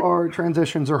to our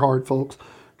transitions are hard, folks.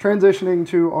 Transitioning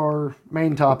to our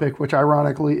main topic, which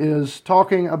ironically is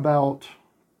talking about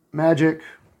Magic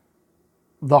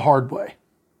the hard way.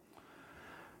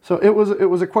 So it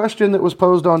was a question that was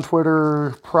posed on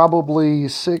Twitter probably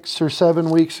 6 or 7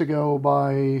 weeks ago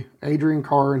by Adrian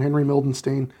Carr and Henry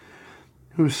Mildenstein,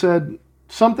 who said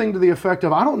something to the effect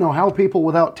of, I don't know how people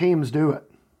without teams do it.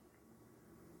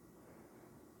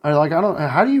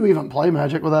 How do you even play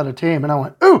Magic without a team? And I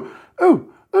went, ooh. I've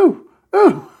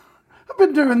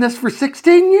been doing this for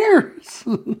 16 years.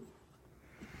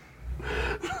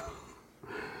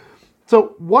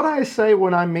 So what I say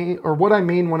when I mean, or what I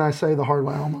mean when I say the hard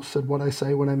way, I almost said what I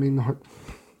say when I mean the hard.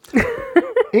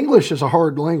 English is a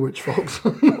hard language, folks.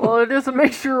 Well, it is a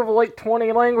mixture of like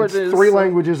 20 languages. It's 3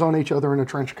 languages on each other in a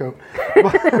trench coat.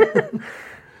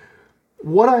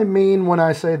 What I mean when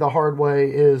I say the hard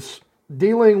way is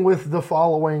dealing with the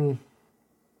following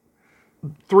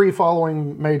 3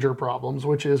 major problems,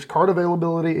 which is card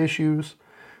availability issues,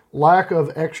 lack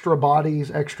of extra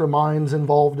bodies, extra minds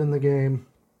involved in the game,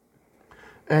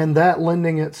 and that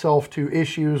lending itself to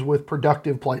issues with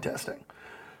productive playtesting.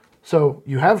 So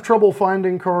you have trouble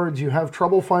finding cards, you have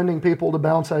trouble finding people to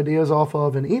bounce ideas off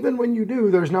of, and even when you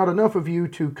do, there's not enough of you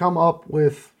to come up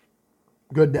with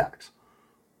good decks.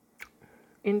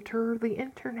 Enter the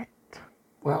internet.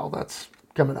 Well, that's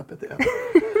coming up at the end.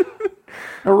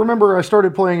 Now remember, I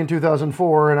started playing in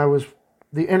 2004, and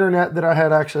the internet that I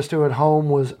had access to at home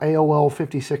was AOL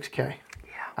 56K. Yeah.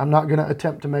 I'm not going to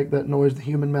attempt to make that noise. The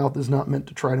human mouth is not meant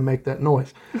to try to make that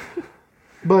noise.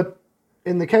 But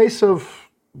in the case of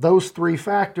those three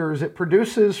factors, it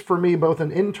produces for me both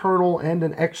an internal and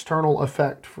an external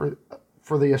effect for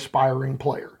the aspiring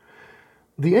player.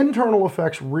 The internal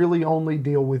effects really only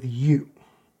deal with you.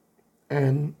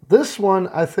 And this one,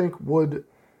 I think, would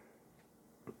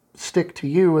stick to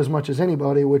you as much as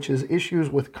anybody, which is issues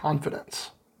with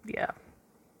confidence. Yeah.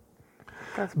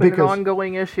 That's been an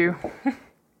ongoing issue.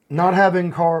 Not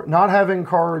having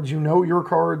cards, you know your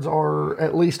cards are,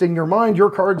 at least in your mind, your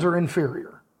cards are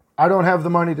inferior. I don't have the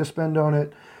money to spend on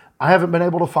it. I haven't been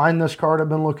able to find this card I've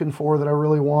been looking for that I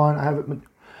really want.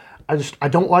 I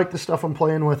don't like the stuff I'm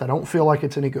playing with. I don't feel like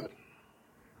it's any good.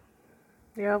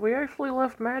 Yeah, we actually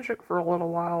left Magic for a little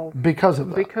while. Because of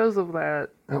that. Because of that.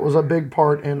 That was a big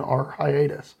part in our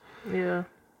hiatus. Yeah.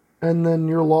 And then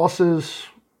the losses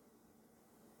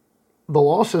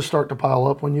start to pile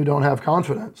up when you don't have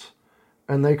confidence.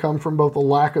 And they come from both a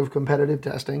lack of competitive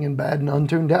testing and bad and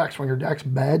untuned decks. When your deck's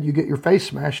bad, you get your face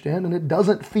smashed in, and it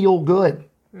doesn't feel good.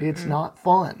 Mm-hmm. It's not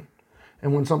fun.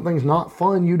 And when something's not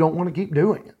fun, you don't want to keep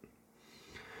doing it.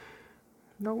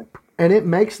 Nope. And it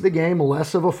makes the game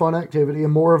less of a fun activity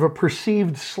and more of a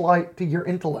perceived slight to your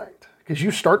intellect. Because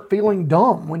you start feeling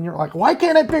dumb when you're like, why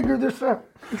can't I figure this out?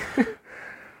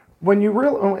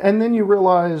 And then you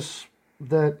realize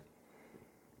that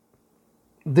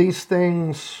these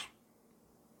things,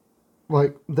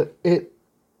 I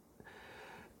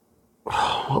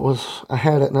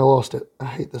had it and I lost it. I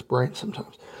hate this brain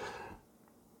sometimes.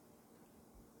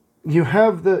 You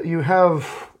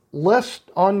have less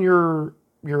on your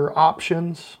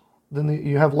options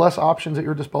you have less options at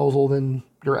your disposal than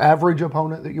your average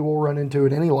opponent that you will run into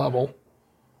at any level.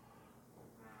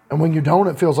 And when you don't,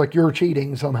 it feels like you're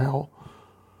cheating somehow.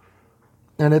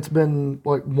 And it's been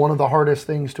like one of the hardest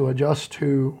things to adjust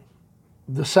to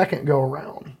the second go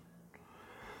around.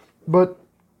 But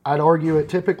I'd argue it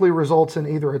typically results in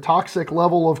either a toxic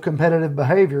level of competitive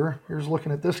behavior. Here's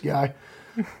looking at this guy.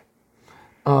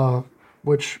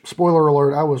 Which, spoiler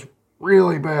alert, I was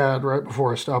really bad right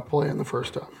before I stopped playing the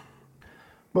first time.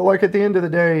 But like at the end of the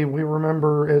day, we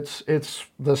remember it's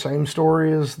the same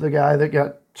story as the guy that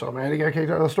got so mad he got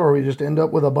kicked out of the store. We just end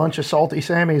up with a bunch of salty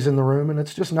Sammies in the room, and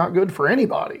it's just not good for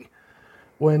anybody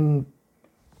when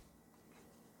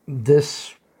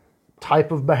this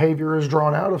type of behavior is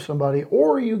drawn out of somebody.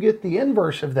 Or you get the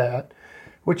inverse of that,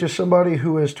 which is somebody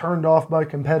who is turned off by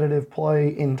competitive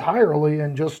play entirely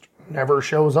and just never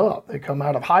shows up. They come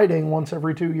out of hiding once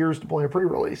every 2 years to play a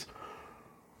pre-release.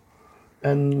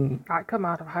 And I come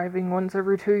out of hiding once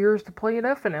every 2 years to play an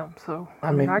FNM, so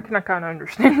I mean, I can kind of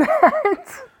understand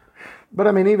that. But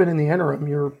I mean, even in the interim,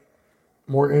 you're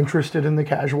more interested in the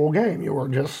casual game. You are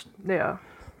just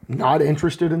not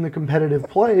interested in the competitive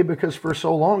play because for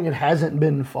so long it hasn't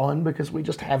been fun because we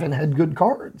just haven't had good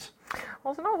cards.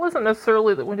 Well, it wasn't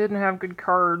necessarily that we didn't have good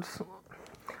cards.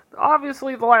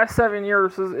 Obviously, the last 7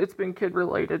 years, it's been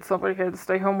kid-related. Somebody had to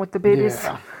stay home with the babies.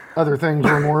 Yeah. Other things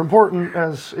were more important,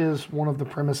 as is one of the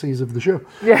premises of the show.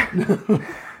 Yeah.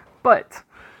 But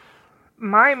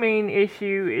my main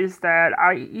issue is that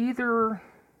I either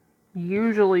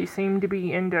usually seem to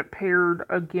be end up paired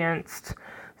against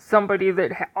somebody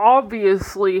that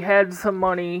obviously had some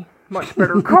money, much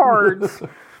better cards,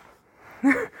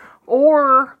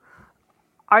 or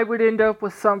I would end up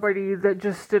with somebody that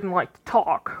just didn't like to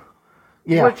talk.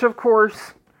 Yeah. Which, of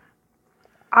course,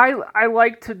 I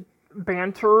like to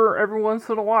banter every once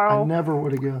in a while. I never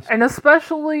would have guessed. And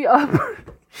especially up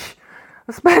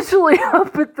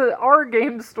at our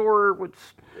game store, which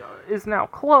is now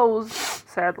closed,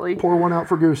 sadly. Pour one out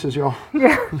for gooses, y'all.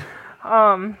 Yeah.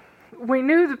 We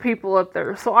knew the people up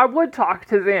there, so I would talk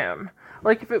to them.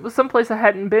 Like, if it was someplace I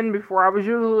hadn't been before, I was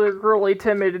usually really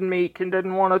timid and meek and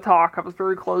didn't want to talk. I was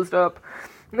very closed up.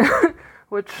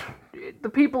 Which, the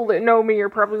people that know me are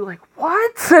probably like,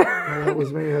 what? Yeah, that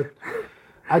was me.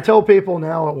 I tell people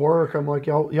now at work, I'm like,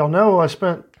 y'all know I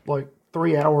spent like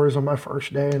 3 hours on my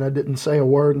first day and I didn't say a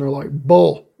word. And they're like,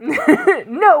 bull.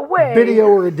 No way. Video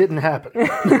or it didn't happen.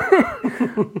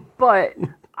 But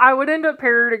I would end up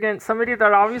paired against somebody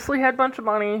that obviously had a bunch of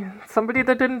money, somebody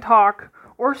that didn't talk,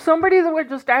 or somebody that would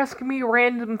just ask me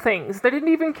random things. They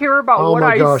didn't even care about what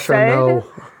I said. I know.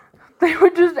 They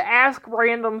would just ask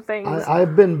random things.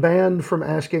 I've been banned from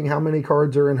asking how many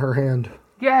cards are in her hand.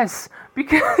 Yes,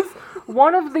 because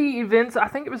one of the events, I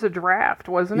think it was a draft,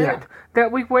 wasn't it?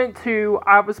 That we went to,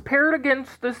 I was paired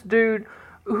against this dude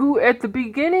who at the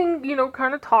beginning,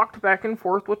 kind of talked back and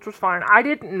forth, which was fine. I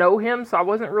didn't know him, so I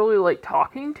wasn't really,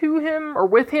 talking to him or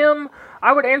with him.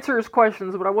 I would answer his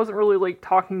questions, but I wasn't really,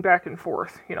 talking back and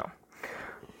forth,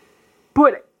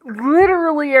 But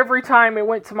literally every time it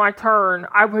went to my turn,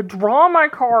 I would draw my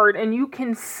card, and you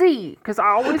can see, because I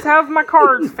always have my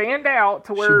cards fanned out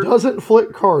to where... She doesn't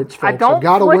flick cards, folks. I don't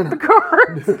got flick the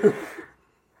cards.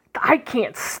 I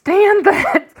can't stand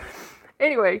that.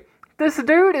 Anyway, this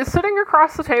dude is sitting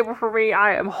across the table from me.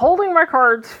 I am holding my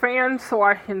cards fanned so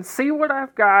I can see what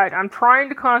I've got. I'm trying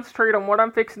to concentrate on what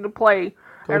I'm fixing to play.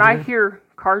 And I hear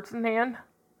cards in hand.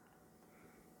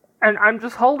 And I'm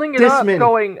just holding it up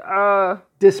going,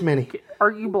 This many.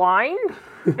 Are you blind?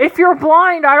 If you're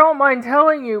blind, I don't mind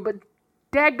telling you, but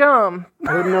dadgum.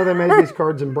 I didn't know they made these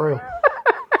cards in Braille.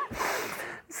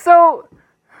 So,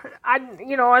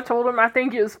 I told him, I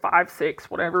think it was 5, 6,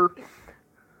 whatever.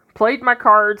 Played my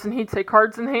cards, and he'd say,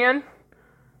 cards in hand.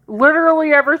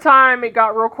 Literally every time it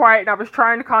got real quiet, and I was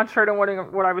trying to concentrate on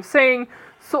what I was saying.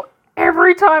 So,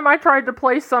 every time I tried to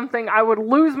play something, I would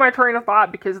lose my train of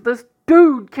thought because this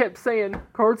dude kept saying,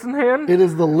 cards in hand. It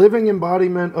is the living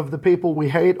embodiment of the people we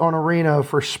hate on Arena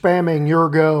for spamming your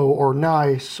go or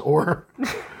nice or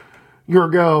your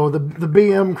go. The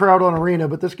BM crowd on Arena,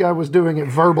 but this guy was doing it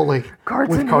verbally.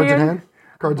 Cards in hand.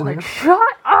 Cards in hand. Shut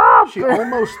up! She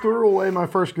almost threw away my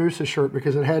first Goose's shirt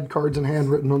because it had cards in hand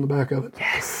written on the back of it.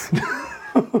 Yes.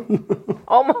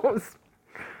 Almost.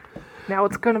 Now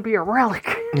it's going to be a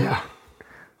relic. Yeah.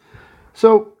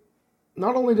 So,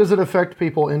 not only does it affect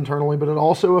people internally, but it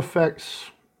also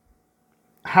affects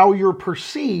how you're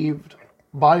perceived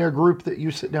by a group that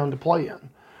you sit down to play in.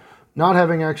 Not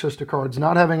having access to cards,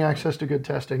 not having access to good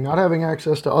testing, not having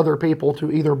access to other people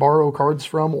to either borrow cards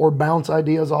from or bounce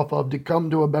ideas off of to come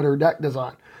to a better deck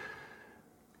design.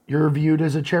 You're viewed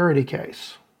as a charity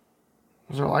case.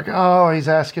 They're like, oh, he's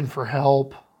asking for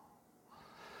help.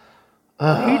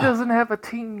 He doesn't have a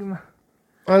team.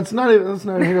 It's not even,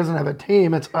 he doesn't have a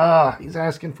team. It's, he's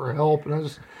asking for help.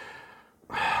 And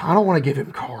I don't want to give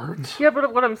him cards. Yeah,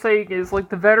 but what I'm saying is,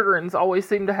 the veterans always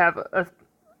seem to have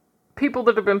people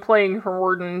that have been playing for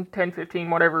more than 10, 15,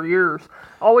 whatever years,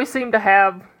 always seem to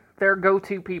have their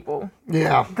go-to people.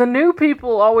 Yeah. The new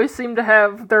people always seem to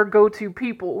have their go-to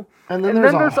people. And then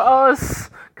there's us,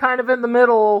 kind of in the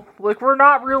middle. We're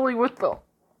not really with the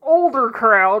older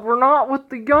crowd, we're not with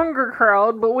the younger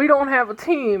crowd, but we don't have a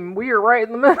team. We are right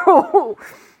in the middle.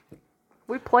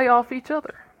 We play off each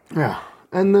other. Yeah.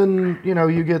 And then,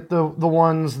 you get the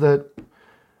ones that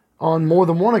on more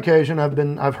than one occasion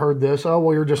I've heard this, oh,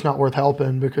 well, you're just not worth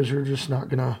helping because you're just not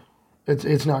gonna,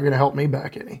 it's not gonna help me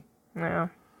back any. Yeah.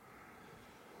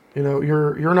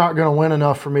 You're not gonna win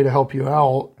enough for me to help you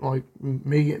out. Like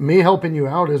me helping you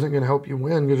out isn't gonna help you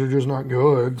win because you're just not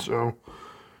good. So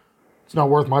it's not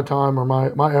worth my time or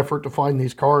my effort to find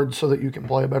these cards so that you can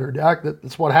play a better deck.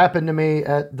 That's what happened to me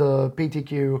at the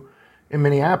PTQ in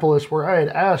Minneapolis, where I had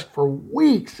asked for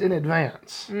weeks in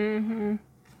advance. Mm-hmm.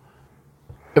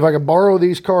 If I could borrow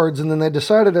these cards, and then they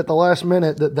decided at the last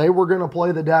minute that they were going to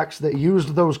play the decks that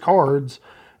used those cards,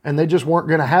 and they just weren't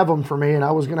going to have them for me, and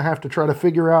I was going to have to try to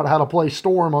figure out how to play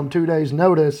Storm on 2 days'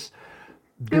 notice.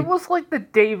 It was the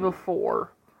day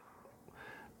before.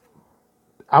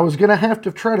 I was going to have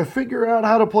to try to figure out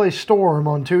how to play Storm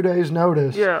on 2 days'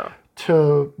 notice. Yeah.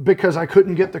 Because I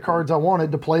couldn't get the cards I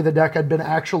wanted to play the deck I'd been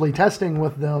actually testing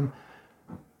with them.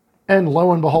 And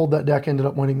lo and behold, that deck ended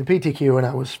up winning the PTQ, and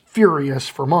I was furious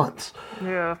for months.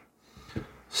 Yeah.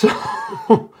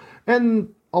 So,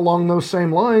 and along those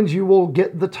same lines, you will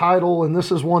get the title, and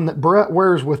this is one that Brett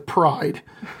wears with pride,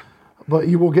 but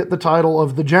you will get the title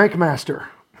of the Jank Master.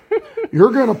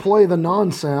 You're going to play the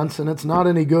nonsense, and it's not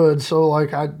any good, so,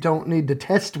 I don't need to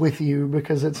test with you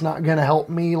because it's not going to help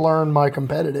me learn my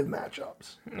competitive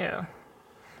matchups. Yeah.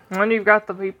 And you've got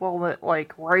the people that,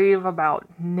 rave about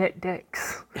net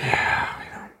decks.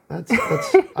 Yeah, that's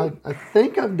I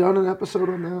think I've done an episode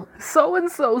on that.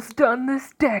 So-and-so's done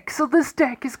this deck, so this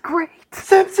deck is great.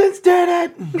 Simpsons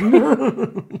did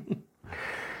it!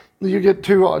 You get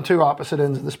two opposite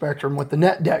ends of the spectrum with the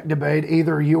net deck debate.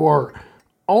 Either you are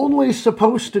only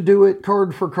supposed to do it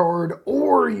card for card,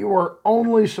 or you are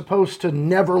only supposed to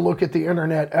never look at the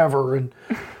internet ever, and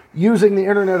using the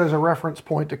internet as a reference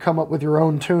point to come up with your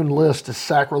own tuned list is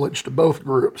sacrilege to both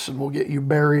groups and will get you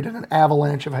buried in an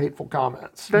avalanche of hateful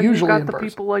comments. Then usually you've got the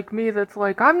people like me that's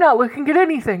I'm not looking at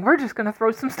anything. We're just going to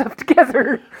throw some stuff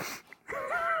together.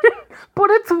 But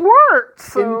it's worked.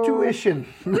 So. Intuition.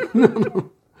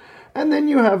 And then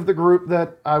you have the group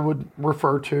that I would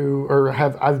refer to, or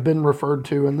I've been referred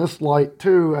to in this light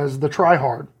too, as the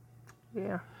tryhard.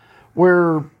 Yeah.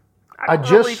 Where I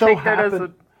just really so take that as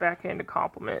happened, a backhanded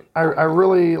compliment. I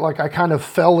really, I kind of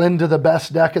fell into the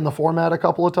best deck in the format a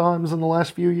couple of times in the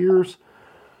last few years.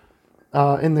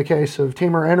 In the case of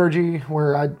Temur Energy,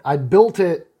 where I built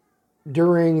it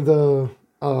during the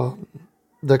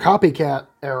copycat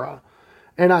era.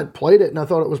 And I played it and I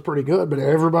thought it was pretty good, but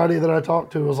everybody that I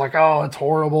talked to was like, oh, it's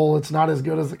horrible. It's not as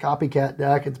good as the copycat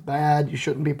deck. It's bad. You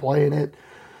shouldn't be playing it.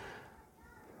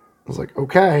 I was like,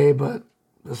 okay, but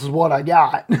this is what I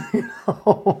got. You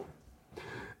know?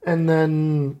 And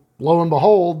then lo and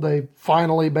behold, they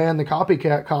finally banned the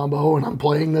copycat combo and I'm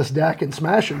playing this deck and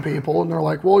smashing people. And they're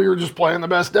like, well, you're just playing the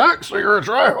best deck, so you're a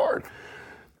tryhard.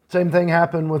 Same thing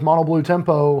happened with Mono Blue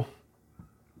Tempo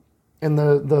in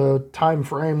the time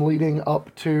frame leading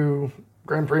up to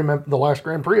Grand Prix, the last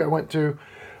Grand Prix I went to,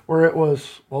 where it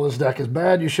was, well, this deck is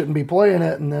bad, you shouldn't be playing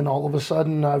it, and then all of a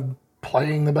sudden I'm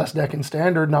playing the best deck in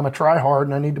Standard, and I'm a tryhard,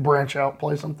 and I need to branch out and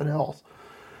play something else.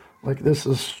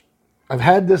 I've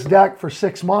had this deck for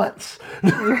 6 months,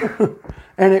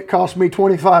 and it cost me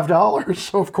 $25,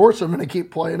 so of course I'm going to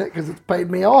keep playing it, because it's paid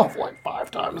me off like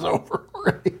 5 times over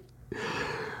already.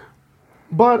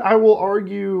 But I will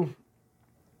argue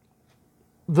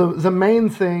the main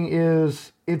thing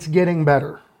is it's getting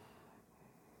better.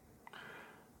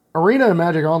 Arena and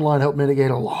Magic Online help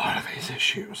mitigate a lot of these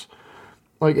issues.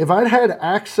 Like, if I'd had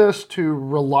access to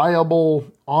reliable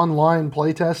online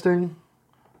playtesting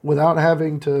without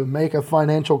having to make a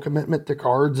financial commitment to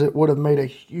cards, it would have made a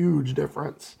huge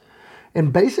difference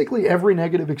in basically every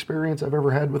negative experience I've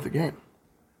ever had with the game.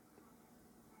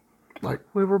 Like,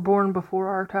 we were born before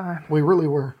our time. We really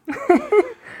were.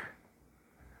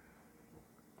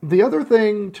 The other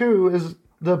thing, too, is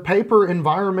the paper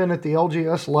environment at the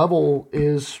LGS level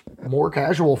is more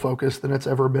casual focused than it's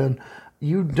ever been.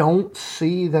 You don't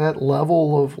see that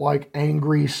level of, like,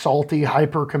 angry, salty,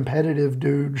 hyper-competitive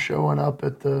dude showing up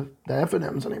at the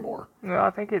FNMs anymore. Well, I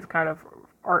think it's kind of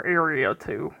our area,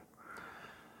 too.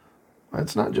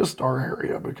 It's not just our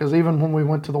area, because even when we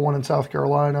went to the one in South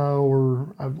Carolina, or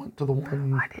I went to the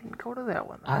one... I didn't go to that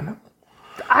one, though. I know.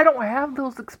 I don't have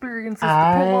those experiences to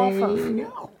pull off of. I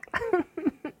know.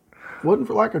 Wasn't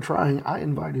for lack of trying. I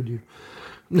invited you.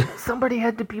 Somebody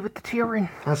had to be with the cheering.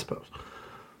 I suppose.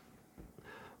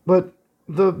 But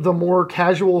the more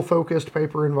casual focused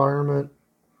paper environment,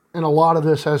 and a lot of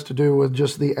this has to do with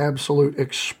just the absolute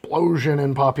explosion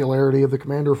in popularity of the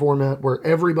Commander format, where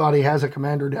everybody has a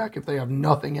Commander deck if they have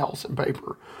nothing else in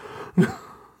paper. And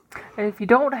if you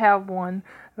don't have one,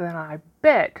 then I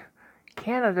bet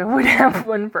Canada would have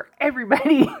one for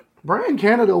everybody. Brian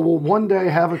Canada will one day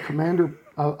have a Commander,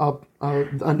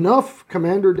 enough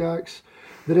Commander decks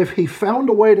that if he found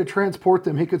a way to transport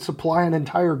them, he could supply an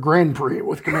entire Grand Prix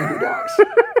with Commander decks.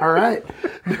 All right?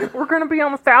 We're going to be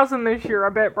on 1,000 this year, I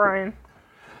bet, Brian.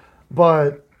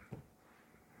 But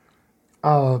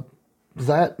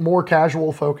that more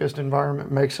casual focused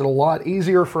environment makes it a lot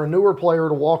easier for a newer player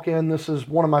to walk in. This is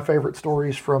one of my favorite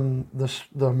stories from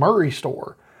the Murray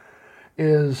store.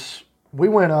 Is we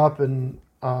went up and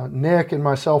Nick and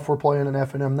myself were playing an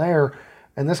FNM there,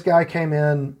 and this guy came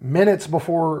in minutes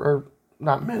before, or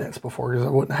not minutes before because I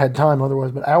wouldn't have had time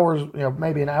otherwise, but hours,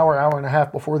 maybe an hour and a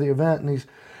half before the event, and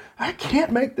I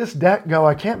can't make this deck go.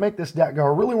 I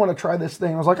really want to try this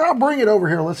thing. I was like, I'll bring it over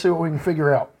here. Let's see what we can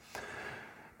figure out.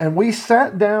 And we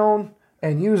sat down,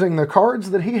 and using the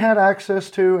cards that he had access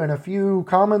to and a few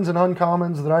commons and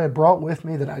uncommons that I had brought with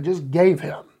me that I just gave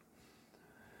him,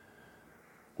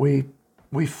 we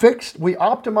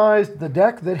optimized the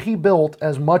deck that he built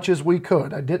as much as we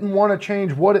could. I didn't want to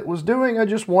change what it was doing. I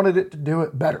just wanted it to do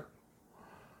it better.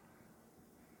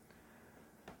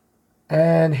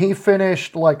 And he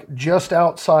finished like just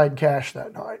outside cash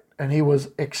that night. And he was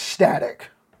ecstatic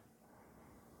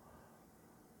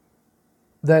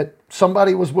that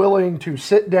somebody was willing to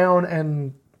sit down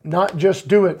and not just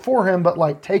do it for him, but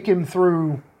like take him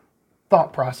through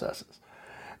thought processes.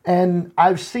 And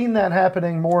I've seen that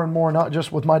happening more and more, not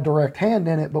just with my direct hand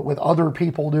in it, but with other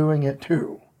people doing it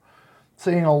too.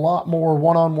 Seeing a lot more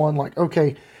one-on-one, like,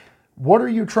 okay, what are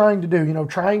you trying to do?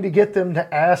 Trying to get them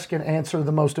to ask and answer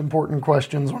the most important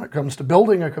questions when it comes to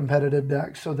building a competitive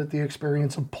deck so that the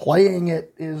experience of playing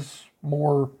it is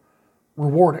more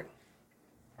rewarding.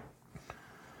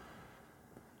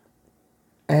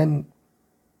 And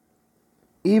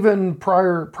even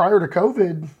prior to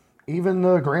COVID, even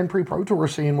the Grand Prix Pro Tour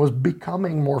scene was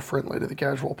becoming more friendly to the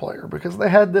casual player because they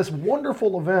had this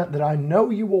wonderful event that I know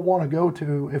you will want to go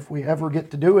to if we ever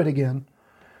get to do it again,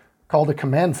 called a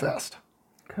Command Fest.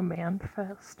 Command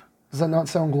Fest. Does that not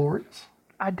sound glorious?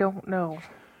 I don't know.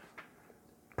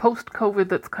 Post-COVID,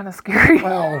 that's kind of scary.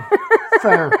 Well,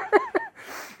 fair.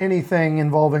 Anything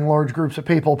involving large groups of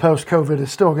people post-COVID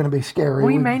is still going to be scary.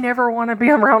 We may never want to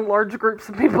be around large groups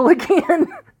of people again.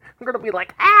 I'm going to be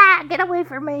like, get away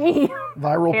from me.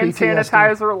 Viral Hand PTSD.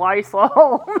 sanitizer,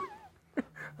 Lysol.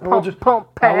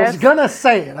 Pump pass. I was going to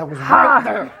say it. I was right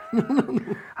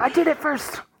there. I did it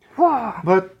first. Whoa.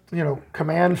 But,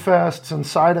 Command Fests and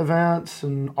side events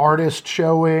and artist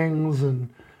showings and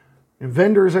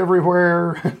vendors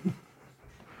everywhere.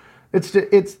 It's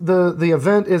the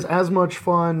event is as much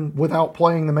fun without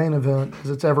playing the main event as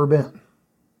it's ever been.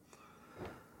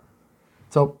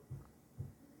 So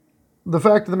the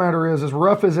fact of the matter is, as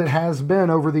rough as it has been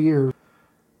over the years,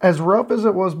 as rough as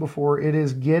it was before, it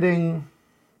is getting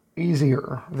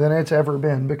easier than it's ever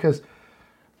been because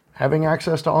having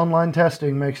access to online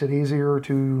testing makes it easier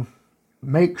to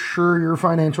make sure your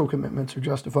financial commitments are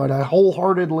justified. I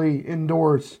wholeheartedly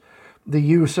endorse the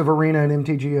use of Arena and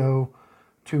MTGO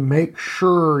to make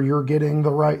sure you're getting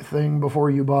the right thing before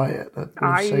you buy it.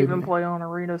 I even play on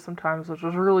Arena sometimes, which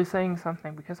is really saying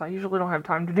something because I usually don't have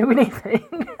time to do anything.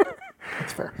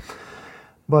 That's fair.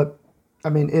 But,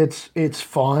 it's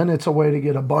fun. It's a way to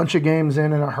get a bunch of games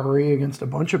in a hurry against a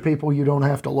bunch of people you don't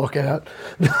have to look at.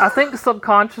 I think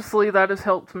subconsciously that has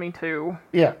helped me too.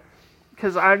 Yeah.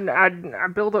 Because I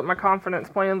build up my confidence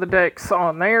playing the decks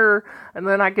on there, and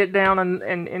then I get down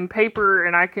in paper,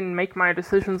 and I can make my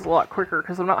decisions a lot quicker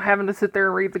because I'm not having to sit there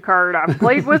and read the card. I've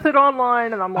played with it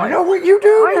online, and I'm like, I know what you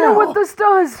do I know what this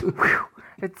does. Whew,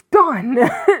 it's done.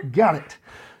 Got it.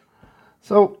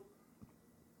 So,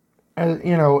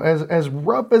 as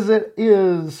rough as it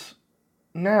is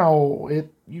now,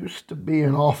 it used to be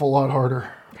an awful lot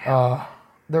harder.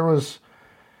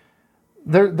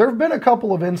 There have been a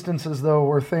couple of instances, though,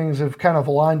 where things have kind of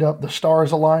lined up, the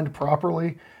stars aligned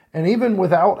properly, and even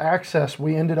without access,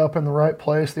 we ended up in the right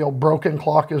place. The old broken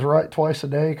clock is right twice a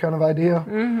day kind of idea.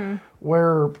 Mm-hmm.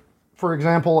 Where, for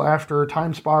example, after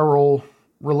Time Spiral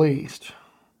released,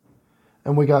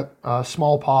 and we got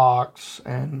Smallpox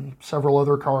and several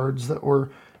other cards that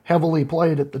were heavily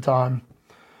played at the time,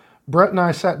 Brett and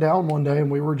I sat down one day and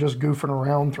we were just goofing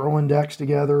around, throwing decks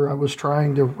together. I was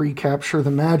trying to recapture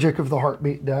the magic of the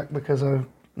Heartbeat deck because I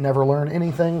never learn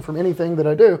anything from anything that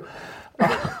I do.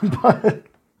 But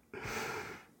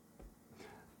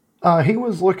he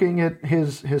was looking at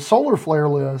his Solar Flare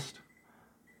list,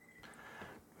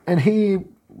 and he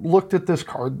looked at this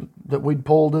card that we'd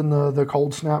pulled in the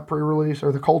Cold Snap pre-release,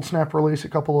 or the Cold Snap release a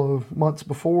couple of months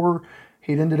before.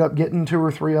 He'd ended up getting 2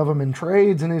 or 3 of them in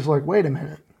trades, and he's like, wait a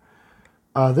minute.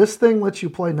 This thing lets you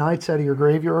play Knights out of your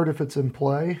graveyard if it's in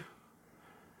play.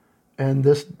 And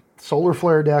this Solar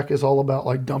Flare deck is all about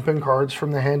like dumping cards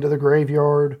from the hand to the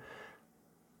graveyard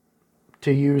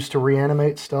to use to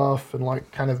reanimate stuff and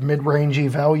like kind of mid-rangey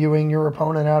valuing your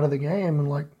opponent out of the game. And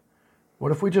like,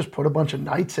 what if we just put a bunch of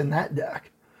Knights in that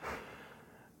deck?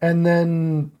 And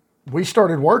then we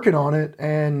started working on it,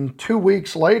 and 2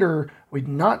 weeks later, we'd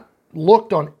not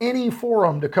looked on any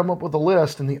forum to come up with a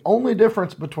list, and the only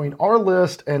difference between our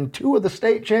list and 2 of the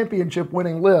state championship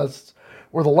winning lists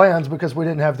were the lands, because we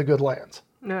didn't have the good lands.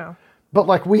 No. But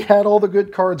like, we had all the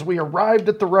good cards. We arrived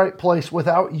at the right place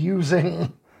without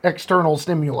using external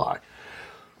stimuli.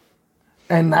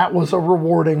 And that was a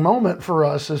rewarding moment for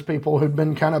us as people who'd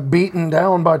been kind of beaten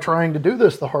down by trying to do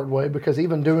this the hard way, because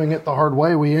even doing it the hard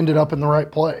way, we ended up in the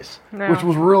right place, which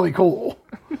was really cool.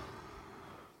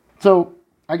 So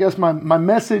I guess my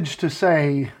message to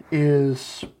say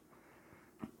is,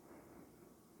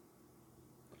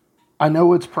 I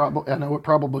know it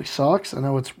probably sucks. I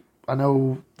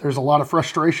know there's a lot of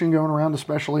frustration going around,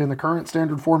 especially in the current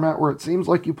standard format, where it seems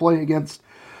like you play against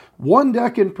one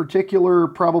deck in particular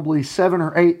probably 7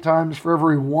 or 8 times for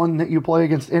every one that you play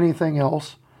against anything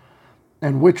else.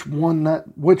 And which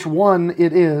one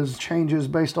it is changes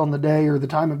based on the day or the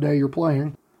time of day you're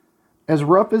playing. As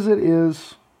rough as it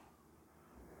is,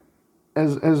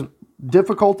 as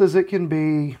difficult as it can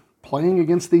be, playing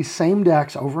against these same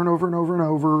decks over and over and over and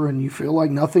over, and you feel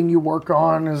like nothing you work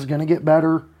on is going to get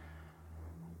better,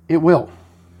 it will.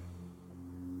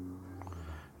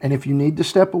 And if you need to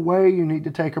step away, you need to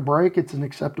take a break, it's an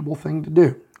acceptable thing to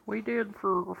do. We did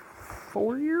for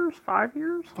 4 years, 5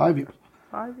 years? 5 years.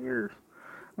 5 years.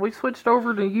 We switched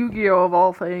over to Yu-Gi-Oh! Of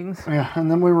all things. Yeah, and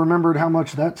then we remembered how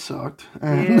much that sucked,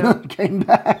 and came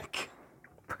back.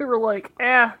 We were like,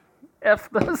 F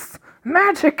this.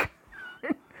 Magic!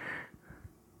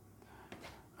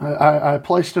 I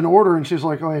placed an order, and she's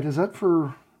like, "Oh, wait, is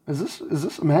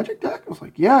this a Magic deck?" I was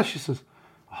like, "Yeah." She says,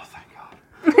 "Oh, thank God."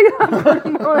 Pretty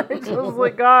much. I was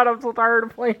like, God, I'm so tired of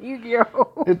playing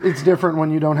Yu-Gi-Oh! It's different when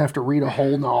you don't have to read a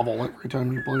whole novel every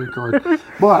time you play a card.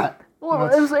 But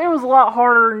Well, it was a lot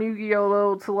harder in Yu-Gi-Oh!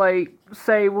 Though to like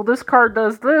say, well, this card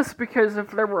does this because if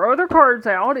there were other cards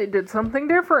out, it did something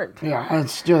different. yeah,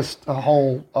 it's just a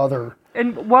whole other.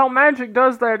 And while Magic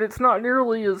does that, it's not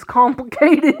nearly as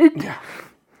complicated. Yeah.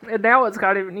 And now it's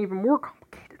got even more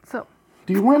complicated. So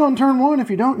Do you win on turn one? If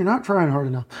you don't, you're not trying hard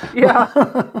enough. yeah,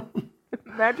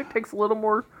 Magic takes a little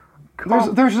more.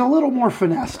 There's a little more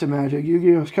finesse to Magic.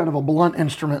 Yu-Gi-Oh! Is kind of a blunt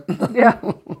instrument. Yeah.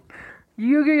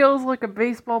 Yu-Gi-Oh's like a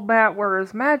baseball bat,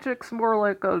 whereas Magic's more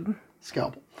like a...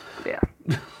 Scalpel. Yeah.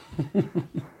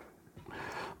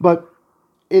 But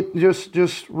it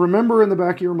just remember in the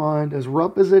back of your mind, as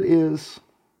rough as it is,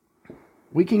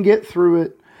 we can get through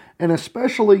it. And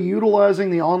especially utilizing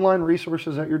the online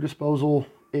resources at your disposal,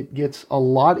 it gets a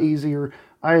lot easier.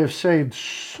 I have saved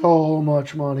so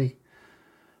much money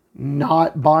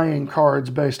not buying cards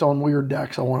based on weird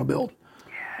decks I want to build.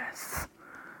 Yes.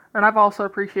 And I've also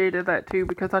appreciated that too,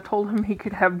 because I told him he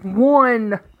could have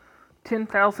one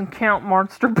 10,000 count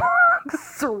monster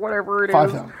box, or whatever it is.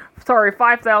 5,000. Sorry,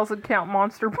 5,000 count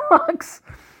monster box.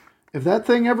 If that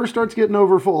thing ever starts getting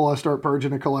over full, I start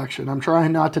purging a collection. I'm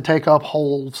trying not to take up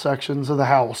whole sections of the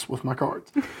house with my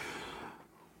cards.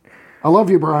 I love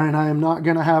you, Brian. I'm not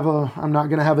gonna have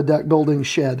a deck building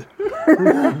shed.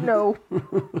 No.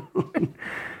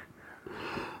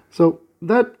 So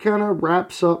that kind of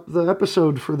wraps up the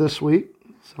episode for this week.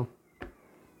 So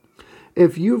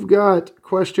if you've got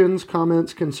questions,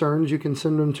 comments, concerns, you can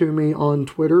send them to me on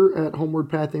Twitter at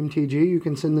HomewardPathMTG. You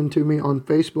can send them to me on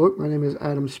Facebook. My name is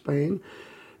Adam Spain.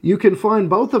 You can find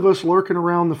both of us lurking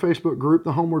around the Facebook group,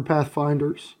 the Homeward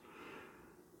Pathfinders.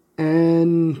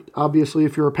 And obviously,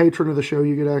 if you're a patron of the show,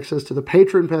 you get access to the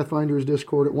Patron Pathfinders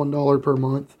Discord at $1 per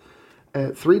month.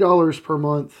 At $3 per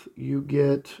month, you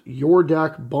get your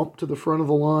deck bumped to the front of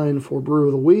the line for Brew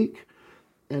of the Week.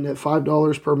 And at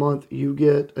 $5 per month, you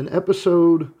get an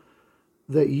episode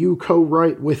that you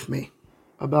co-write with me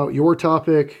about your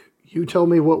topic. You tell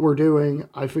me what we're doing.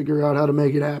 I figure out how to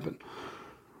make it happen.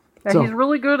 And So- he's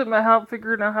really good at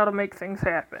figuring out how to make things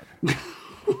happen.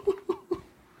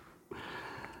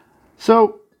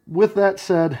 So, with that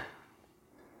said,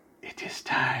 it is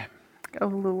time. Oh,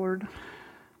 Lord.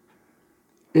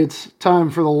 It's time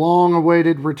for the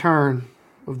long-awaited return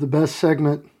of the best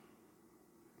segment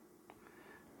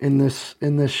in this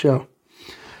show.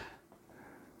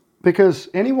 Because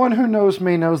anyone who knows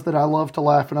me knows that I love to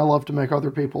laugh and I love to make other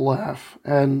people laugh.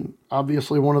 And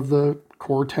obviously one of the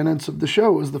core tenets of the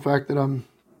show is the fact that I'm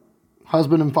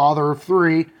husband and father of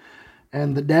 3,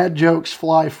 and the dad jokes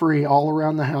fly free all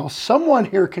around the house. Someone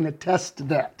here can attest to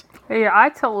that. Hey, I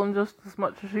tell him just as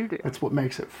much as you do. That's what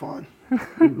makes it fun.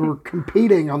 We're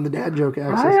competing on the dad joke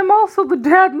axis. I am also the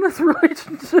dad in this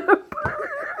relationship.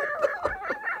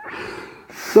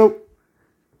 So,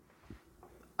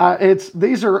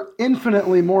 these are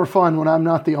infinitely more fun when I'm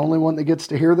not the only one that gets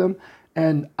to hear them.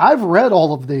 And I've read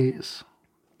all of these.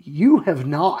 You have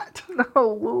not.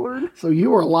 Oh, Lord. So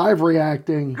you are live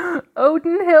reacting.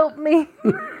 Odin, help me.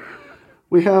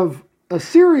 We have a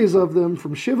series of them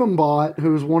from Shivam Bot,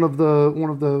 who's one of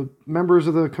the members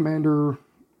of the Commander.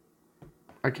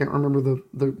 I can't remember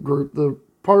the group, the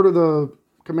part of the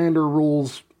Commander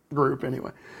Rules group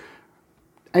anyway.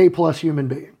 A+ human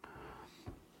being.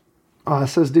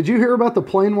 Says, did you hear about the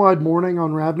plane-wide mourning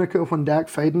on Ravnica when Dak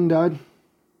Faden died? It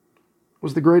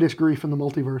was the greatest grief in the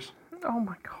multiverse. Oh,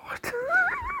 my God.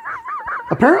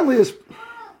 Apparently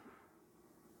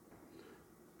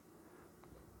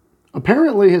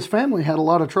his family had a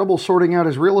lot of trouble sorting out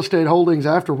his real estate holdings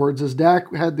afterwards, as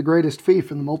Dak had the greatest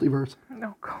fief in the multiverse.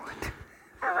 Oh, God.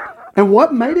 And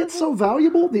what made it so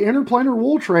valuable? The interplanar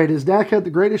wool trade, as Dak had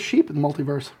the greatest sheep in the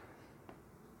multiverse.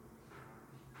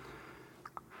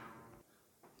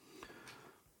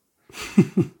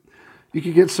 You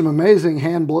could get some amazing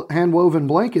hand-woven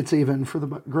blankets even for the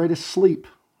greatest sleep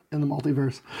in the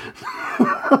multiverse.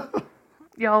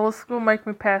 Y'all, this is going to make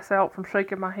me pass out from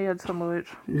shaking my head so much.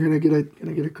 You're gonna get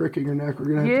a crick in your neck. We're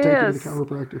gonna have to take you to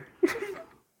the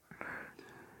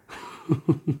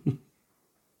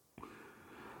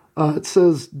chiropractor. It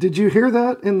says, did you hear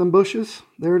that in the bushes?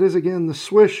 There it is again, the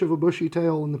swish of a bushy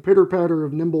tail and the pitter-patter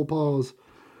of nimble paws.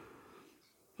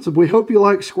 So we hope you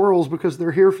like squirrels because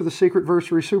they're here for the Secret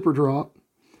Versary Super Drop.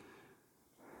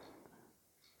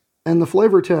 And the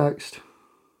flavor text.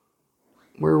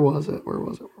 Where was it? Oh,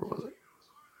 where is it?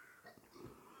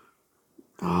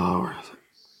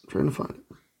 I'm trying to find it.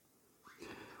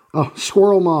 Oh,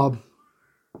 Squirrel Mob.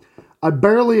 I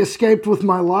barely escaped with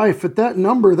my life. At that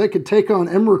number, they could take on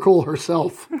Emrakul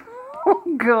herself. Oh,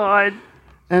 God.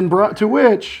 And to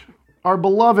which our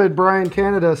beloved Brian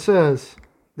Canada says,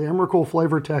 the Emrakul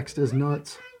flavor text is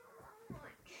nuts.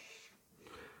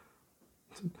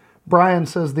 Brian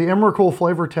says, the Emrakul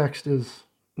flavor text is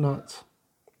nuts.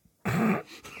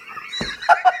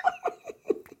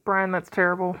 Brian, that's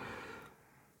terrible.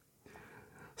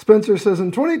 Spencer says,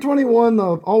 in 2021,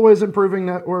 the Always Improving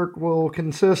Network will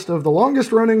consist of the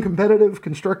longest running competitive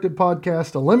constructed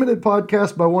podcast, a limited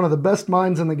podcast by one of the best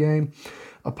minds in the game,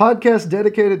 a podcast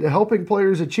dedicated to helping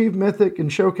players achieve Mythic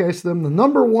and showcase them, the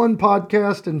number one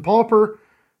podcast in Pauper,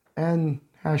 and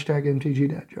hashtag MTG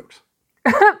Dad Jokes.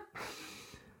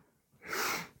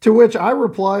 To which I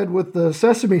replied with the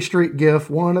Sesame Street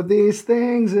gif, one of these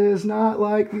things is not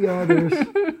like the others.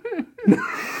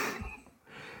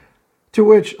 To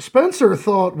which Spencer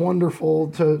thought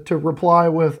wonderful to reply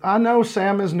with, I know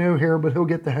Sam is new here, but he'll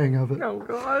get the hang of it. Oh,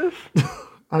 gosh.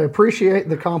 I appreciate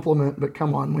the compliment, but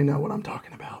come on, we know what I'm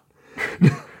talking about.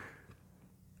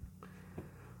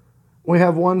 We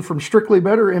have one from Strictly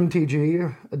Better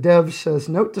MTG. A dev says,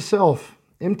 note to self,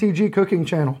 MTG cooking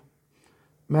channel.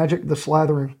 Magic the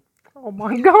Slathering. Oh,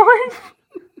 my gosh.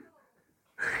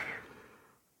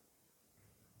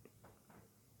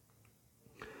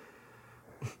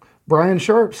 Brian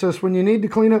Sharp says, when you need to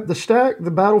clean up the stack,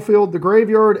 the battlefield, the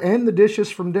graveyard, and the dishes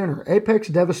from dinner, Apex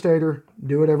Devastator,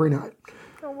 do it every night.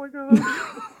 Oh, my gosh.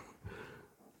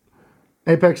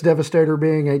 Apex Devastator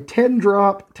being a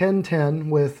 10-drop 10/10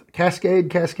 with Cascade,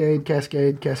 Cascade,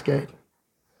 Cascade, Cascade.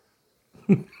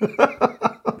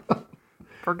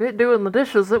 Forget doing the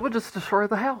dishes. It would just destroy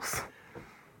the house.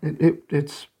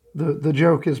 It's the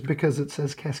joke is because it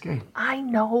says Cascade. I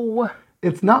know.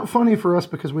 It's not funny for us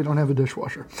because we don't have a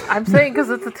dishwasher. I'm saying because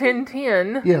it's a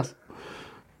 10/10. Yes.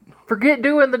 Forget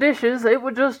doing the dishes. It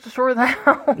would just destroy the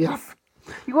house. Yeah.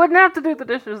 You wouldn't have to do the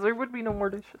dishes. There would be no more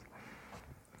dishes.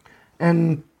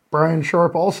 And Brian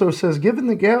Sharp also says, given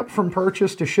the gap from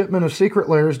purchase to shipment of secret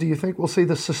layers, do you think we'll see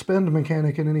the suspend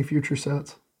mechanic in any future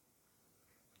sets?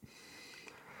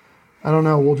 I don't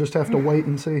know. We'll just have to wait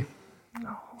and see.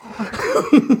 No.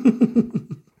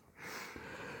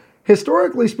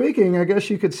 Historically speaking, I guess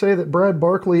you could say that Brad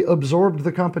Barkley absorbed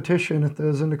the competition at the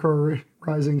Zendikar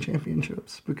Rising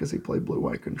Championships because he played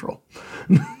Blue-White Control.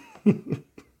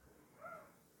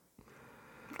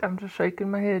 I'm just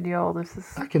shaking my head, y'all.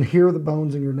 I can hear the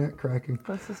bones in your neck cracking.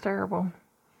 This is terrible.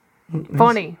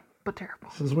 Funny, but terrible.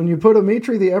 This is when you put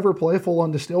Amitri the Ever-Playful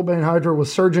on Stillbane Hydra with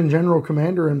Surgeon General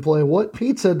Commander in play, what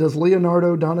pizza does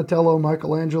Leonardo, Donatello,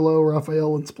 Michelangelo,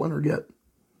 Raphael, and Splinter get?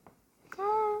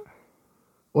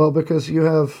 Well, because you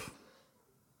have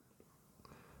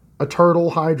a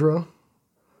turtle Hydra,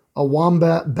 a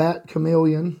wombat bat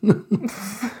chameleon,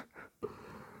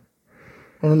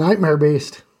 and a nightmare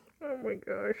beast. Oh my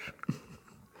gosh.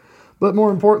 But more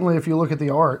importantly, if you look at the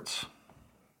arts,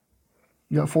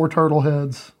 you got 4 turtle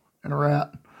heads and a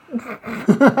rat.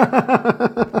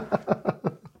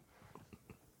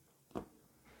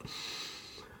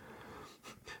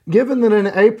 Given that in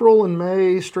April and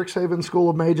May, Strixhaven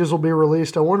School of Mages will be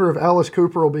released, I wonder if Alice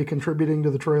Cooper will be contributing to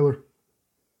the trailer.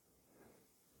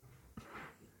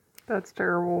 That's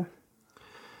terrible.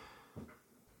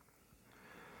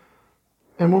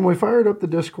 And when we fired up the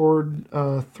Discord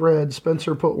thread,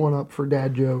 Spencer put one up for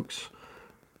dad jokes.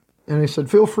 And he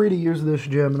said, feel free to use this,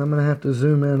 Jim, and I'm going to have to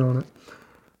zoom in on it.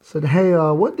 Said, hey,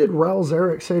 what did Raul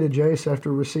Zarek say to Jace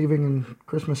after receiving a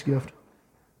Christmas gift?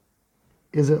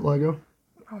 Is it Lego?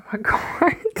 Oh my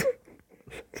god.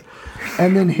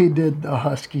 And then he did the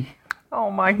husky.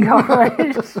 Oh my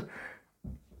gosh.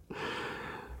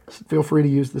 Feel free to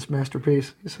use this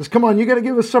masterpiece. He says, come on, you got to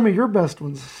give us some of your best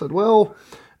ones. I said, well,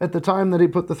 at the time that he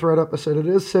put the thread up, I said, it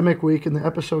is Simic Week, and the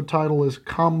episode title is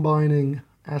Combining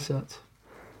Assets.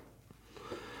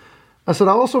 I said,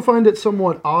 I also find it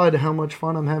somewhat odd how much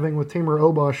fun I'm having with Teamer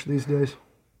Obosh these days.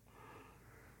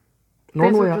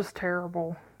 These are just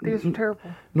terrible. These are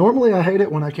terrible. Normally I hate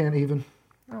it when I can't even.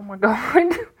 Oh my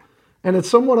god. And it's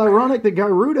somewhat ironic that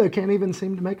Gyruda can't even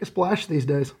seem to make a splash these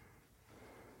days.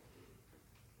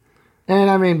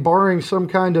 And I mean, barring some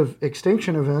kind of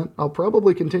extinction event, I'll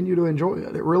probably continue to enjoy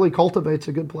it. It really cultivates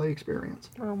a good play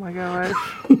experience. Oh my gosh.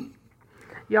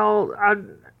 Y'all,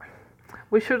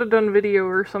 we should have done video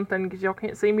or something because y'all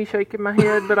can't see me shaking my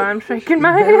head, but I'm shaking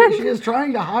my head. She is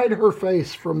trying to hide her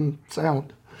face from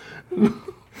sound.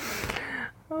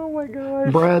 Oh my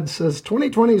gosh. Brad says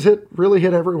 2020's really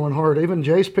hit everyone hard. Even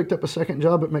Jace picked up a second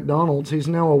job at McDonald's. He's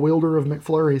now a wielder of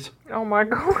McFlurries. Oh my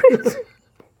god.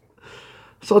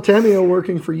 Saw Tamio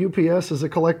working for UPS as a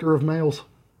collector of mails.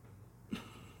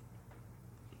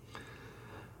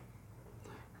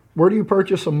 Where do you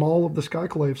purchase a Mall of the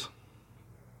Skyclaves?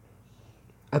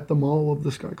 At the Mall of the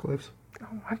Skyclaves.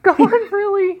 Oh my god,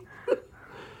 really?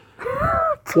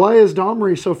 Why is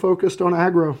Domri so focused on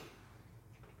aggro?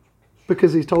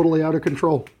 Because he's totally out of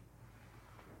control.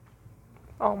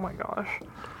 Oh my gosh.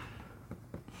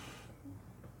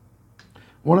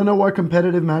 Want to know why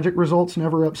competitive Magic results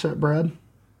never upset Brad?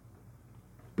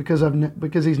 Because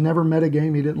because he's never met a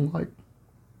game he didn't like.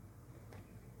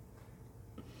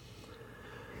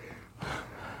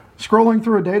 Scrolling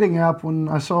through a dating app when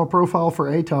I saw a profile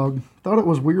for ATOG, thought it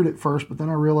was weird at first, but then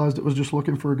I realized it was just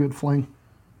looking for a good fling.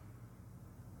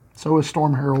 So is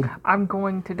Storm Herald. I'm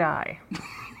going to die.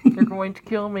 You're going to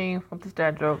kill me with these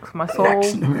dad jokes. My soul,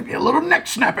 Maybe a little neck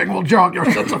snapping will jog your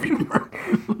sense of humor.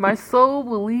 my soul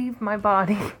will leave my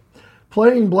body.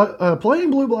 Playing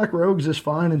blue-black rogues is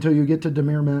fine until you get to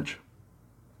Dimir match.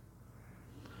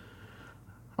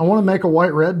 I want to make a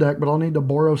white-red deck, but I'll need to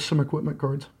borrow some equipment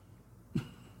cards.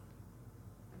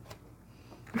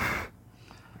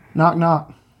 Knock,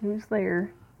 knock. Who's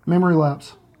there? Memory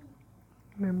lapse.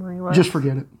 Memory lapse. Just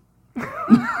forget it.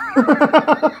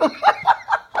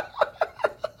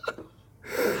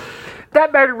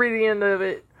 That better be the end of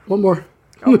it. One more.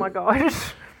 Oh my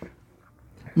gosh.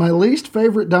 My least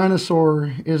favorite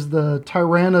dinosaur is the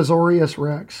Tyrannosaurus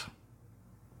Rex.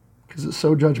 Because it's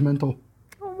so judgmental.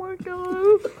 Oh my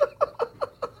gosh.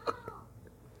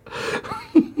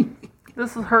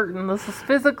 This is hurting. This is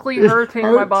physically hurting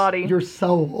my Hurts body. your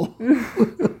soul.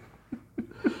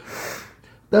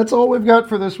 That's all we've got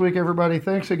for this week, everybody.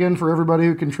 Thanks again for everybody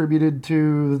who contributed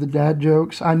to the dad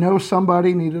jokes. I know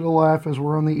somebody needed a laugh as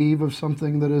we're on the eve of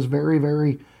something that is very,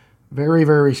 very, very,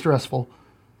 very stressful.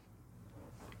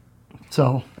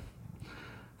 So,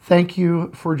 thank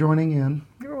you for joining in.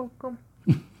 You're welcome.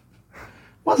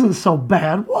 Wasn't so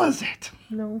bad, was it?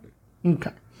 No.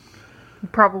 Okay.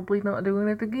 Probably not doing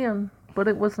it again, but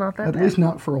it was not that At bad. least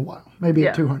not for a while. Maybe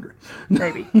at Yeah. 200.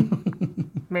 Maybe.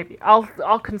 Maybe.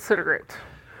 I'll consider it.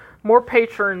 More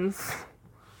patrons,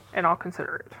 and I'll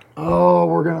consider it. Oh,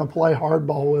 we're going to play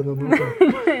hardball with them.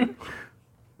 Okay.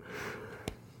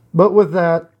 But with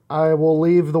that, I will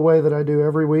leave the way that I do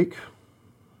every week.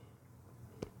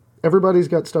 Everybody's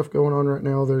got stuff going on right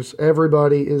now.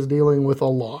 Everybody is dealing with a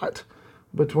lot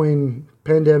between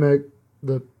pandemic,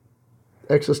 the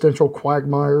existential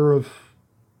quagmire of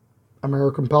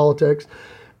American politics,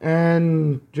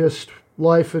 and just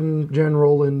life in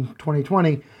general in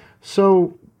 2020.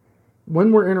 So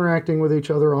when we're interacting with each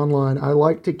other online, I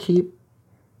like to keep,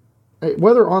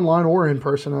 whether online or in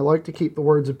person, I like to keep the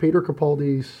words of Peter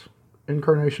Capaldi's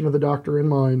Incarnation of the Doctor in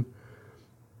mind.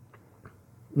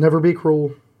 Never be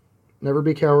cruel. Never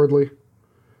be cowardly.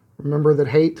 Remember that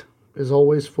hate is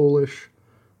always foolish.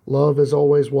 Love is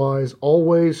always wise.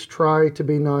 Always try to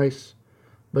be nice,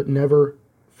 but never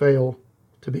fail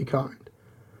to be kind.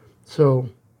 So,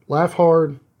 laugh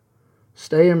hard,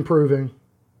 stay improving,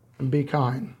 and be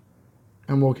kind.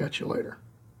 And we'll catch you later.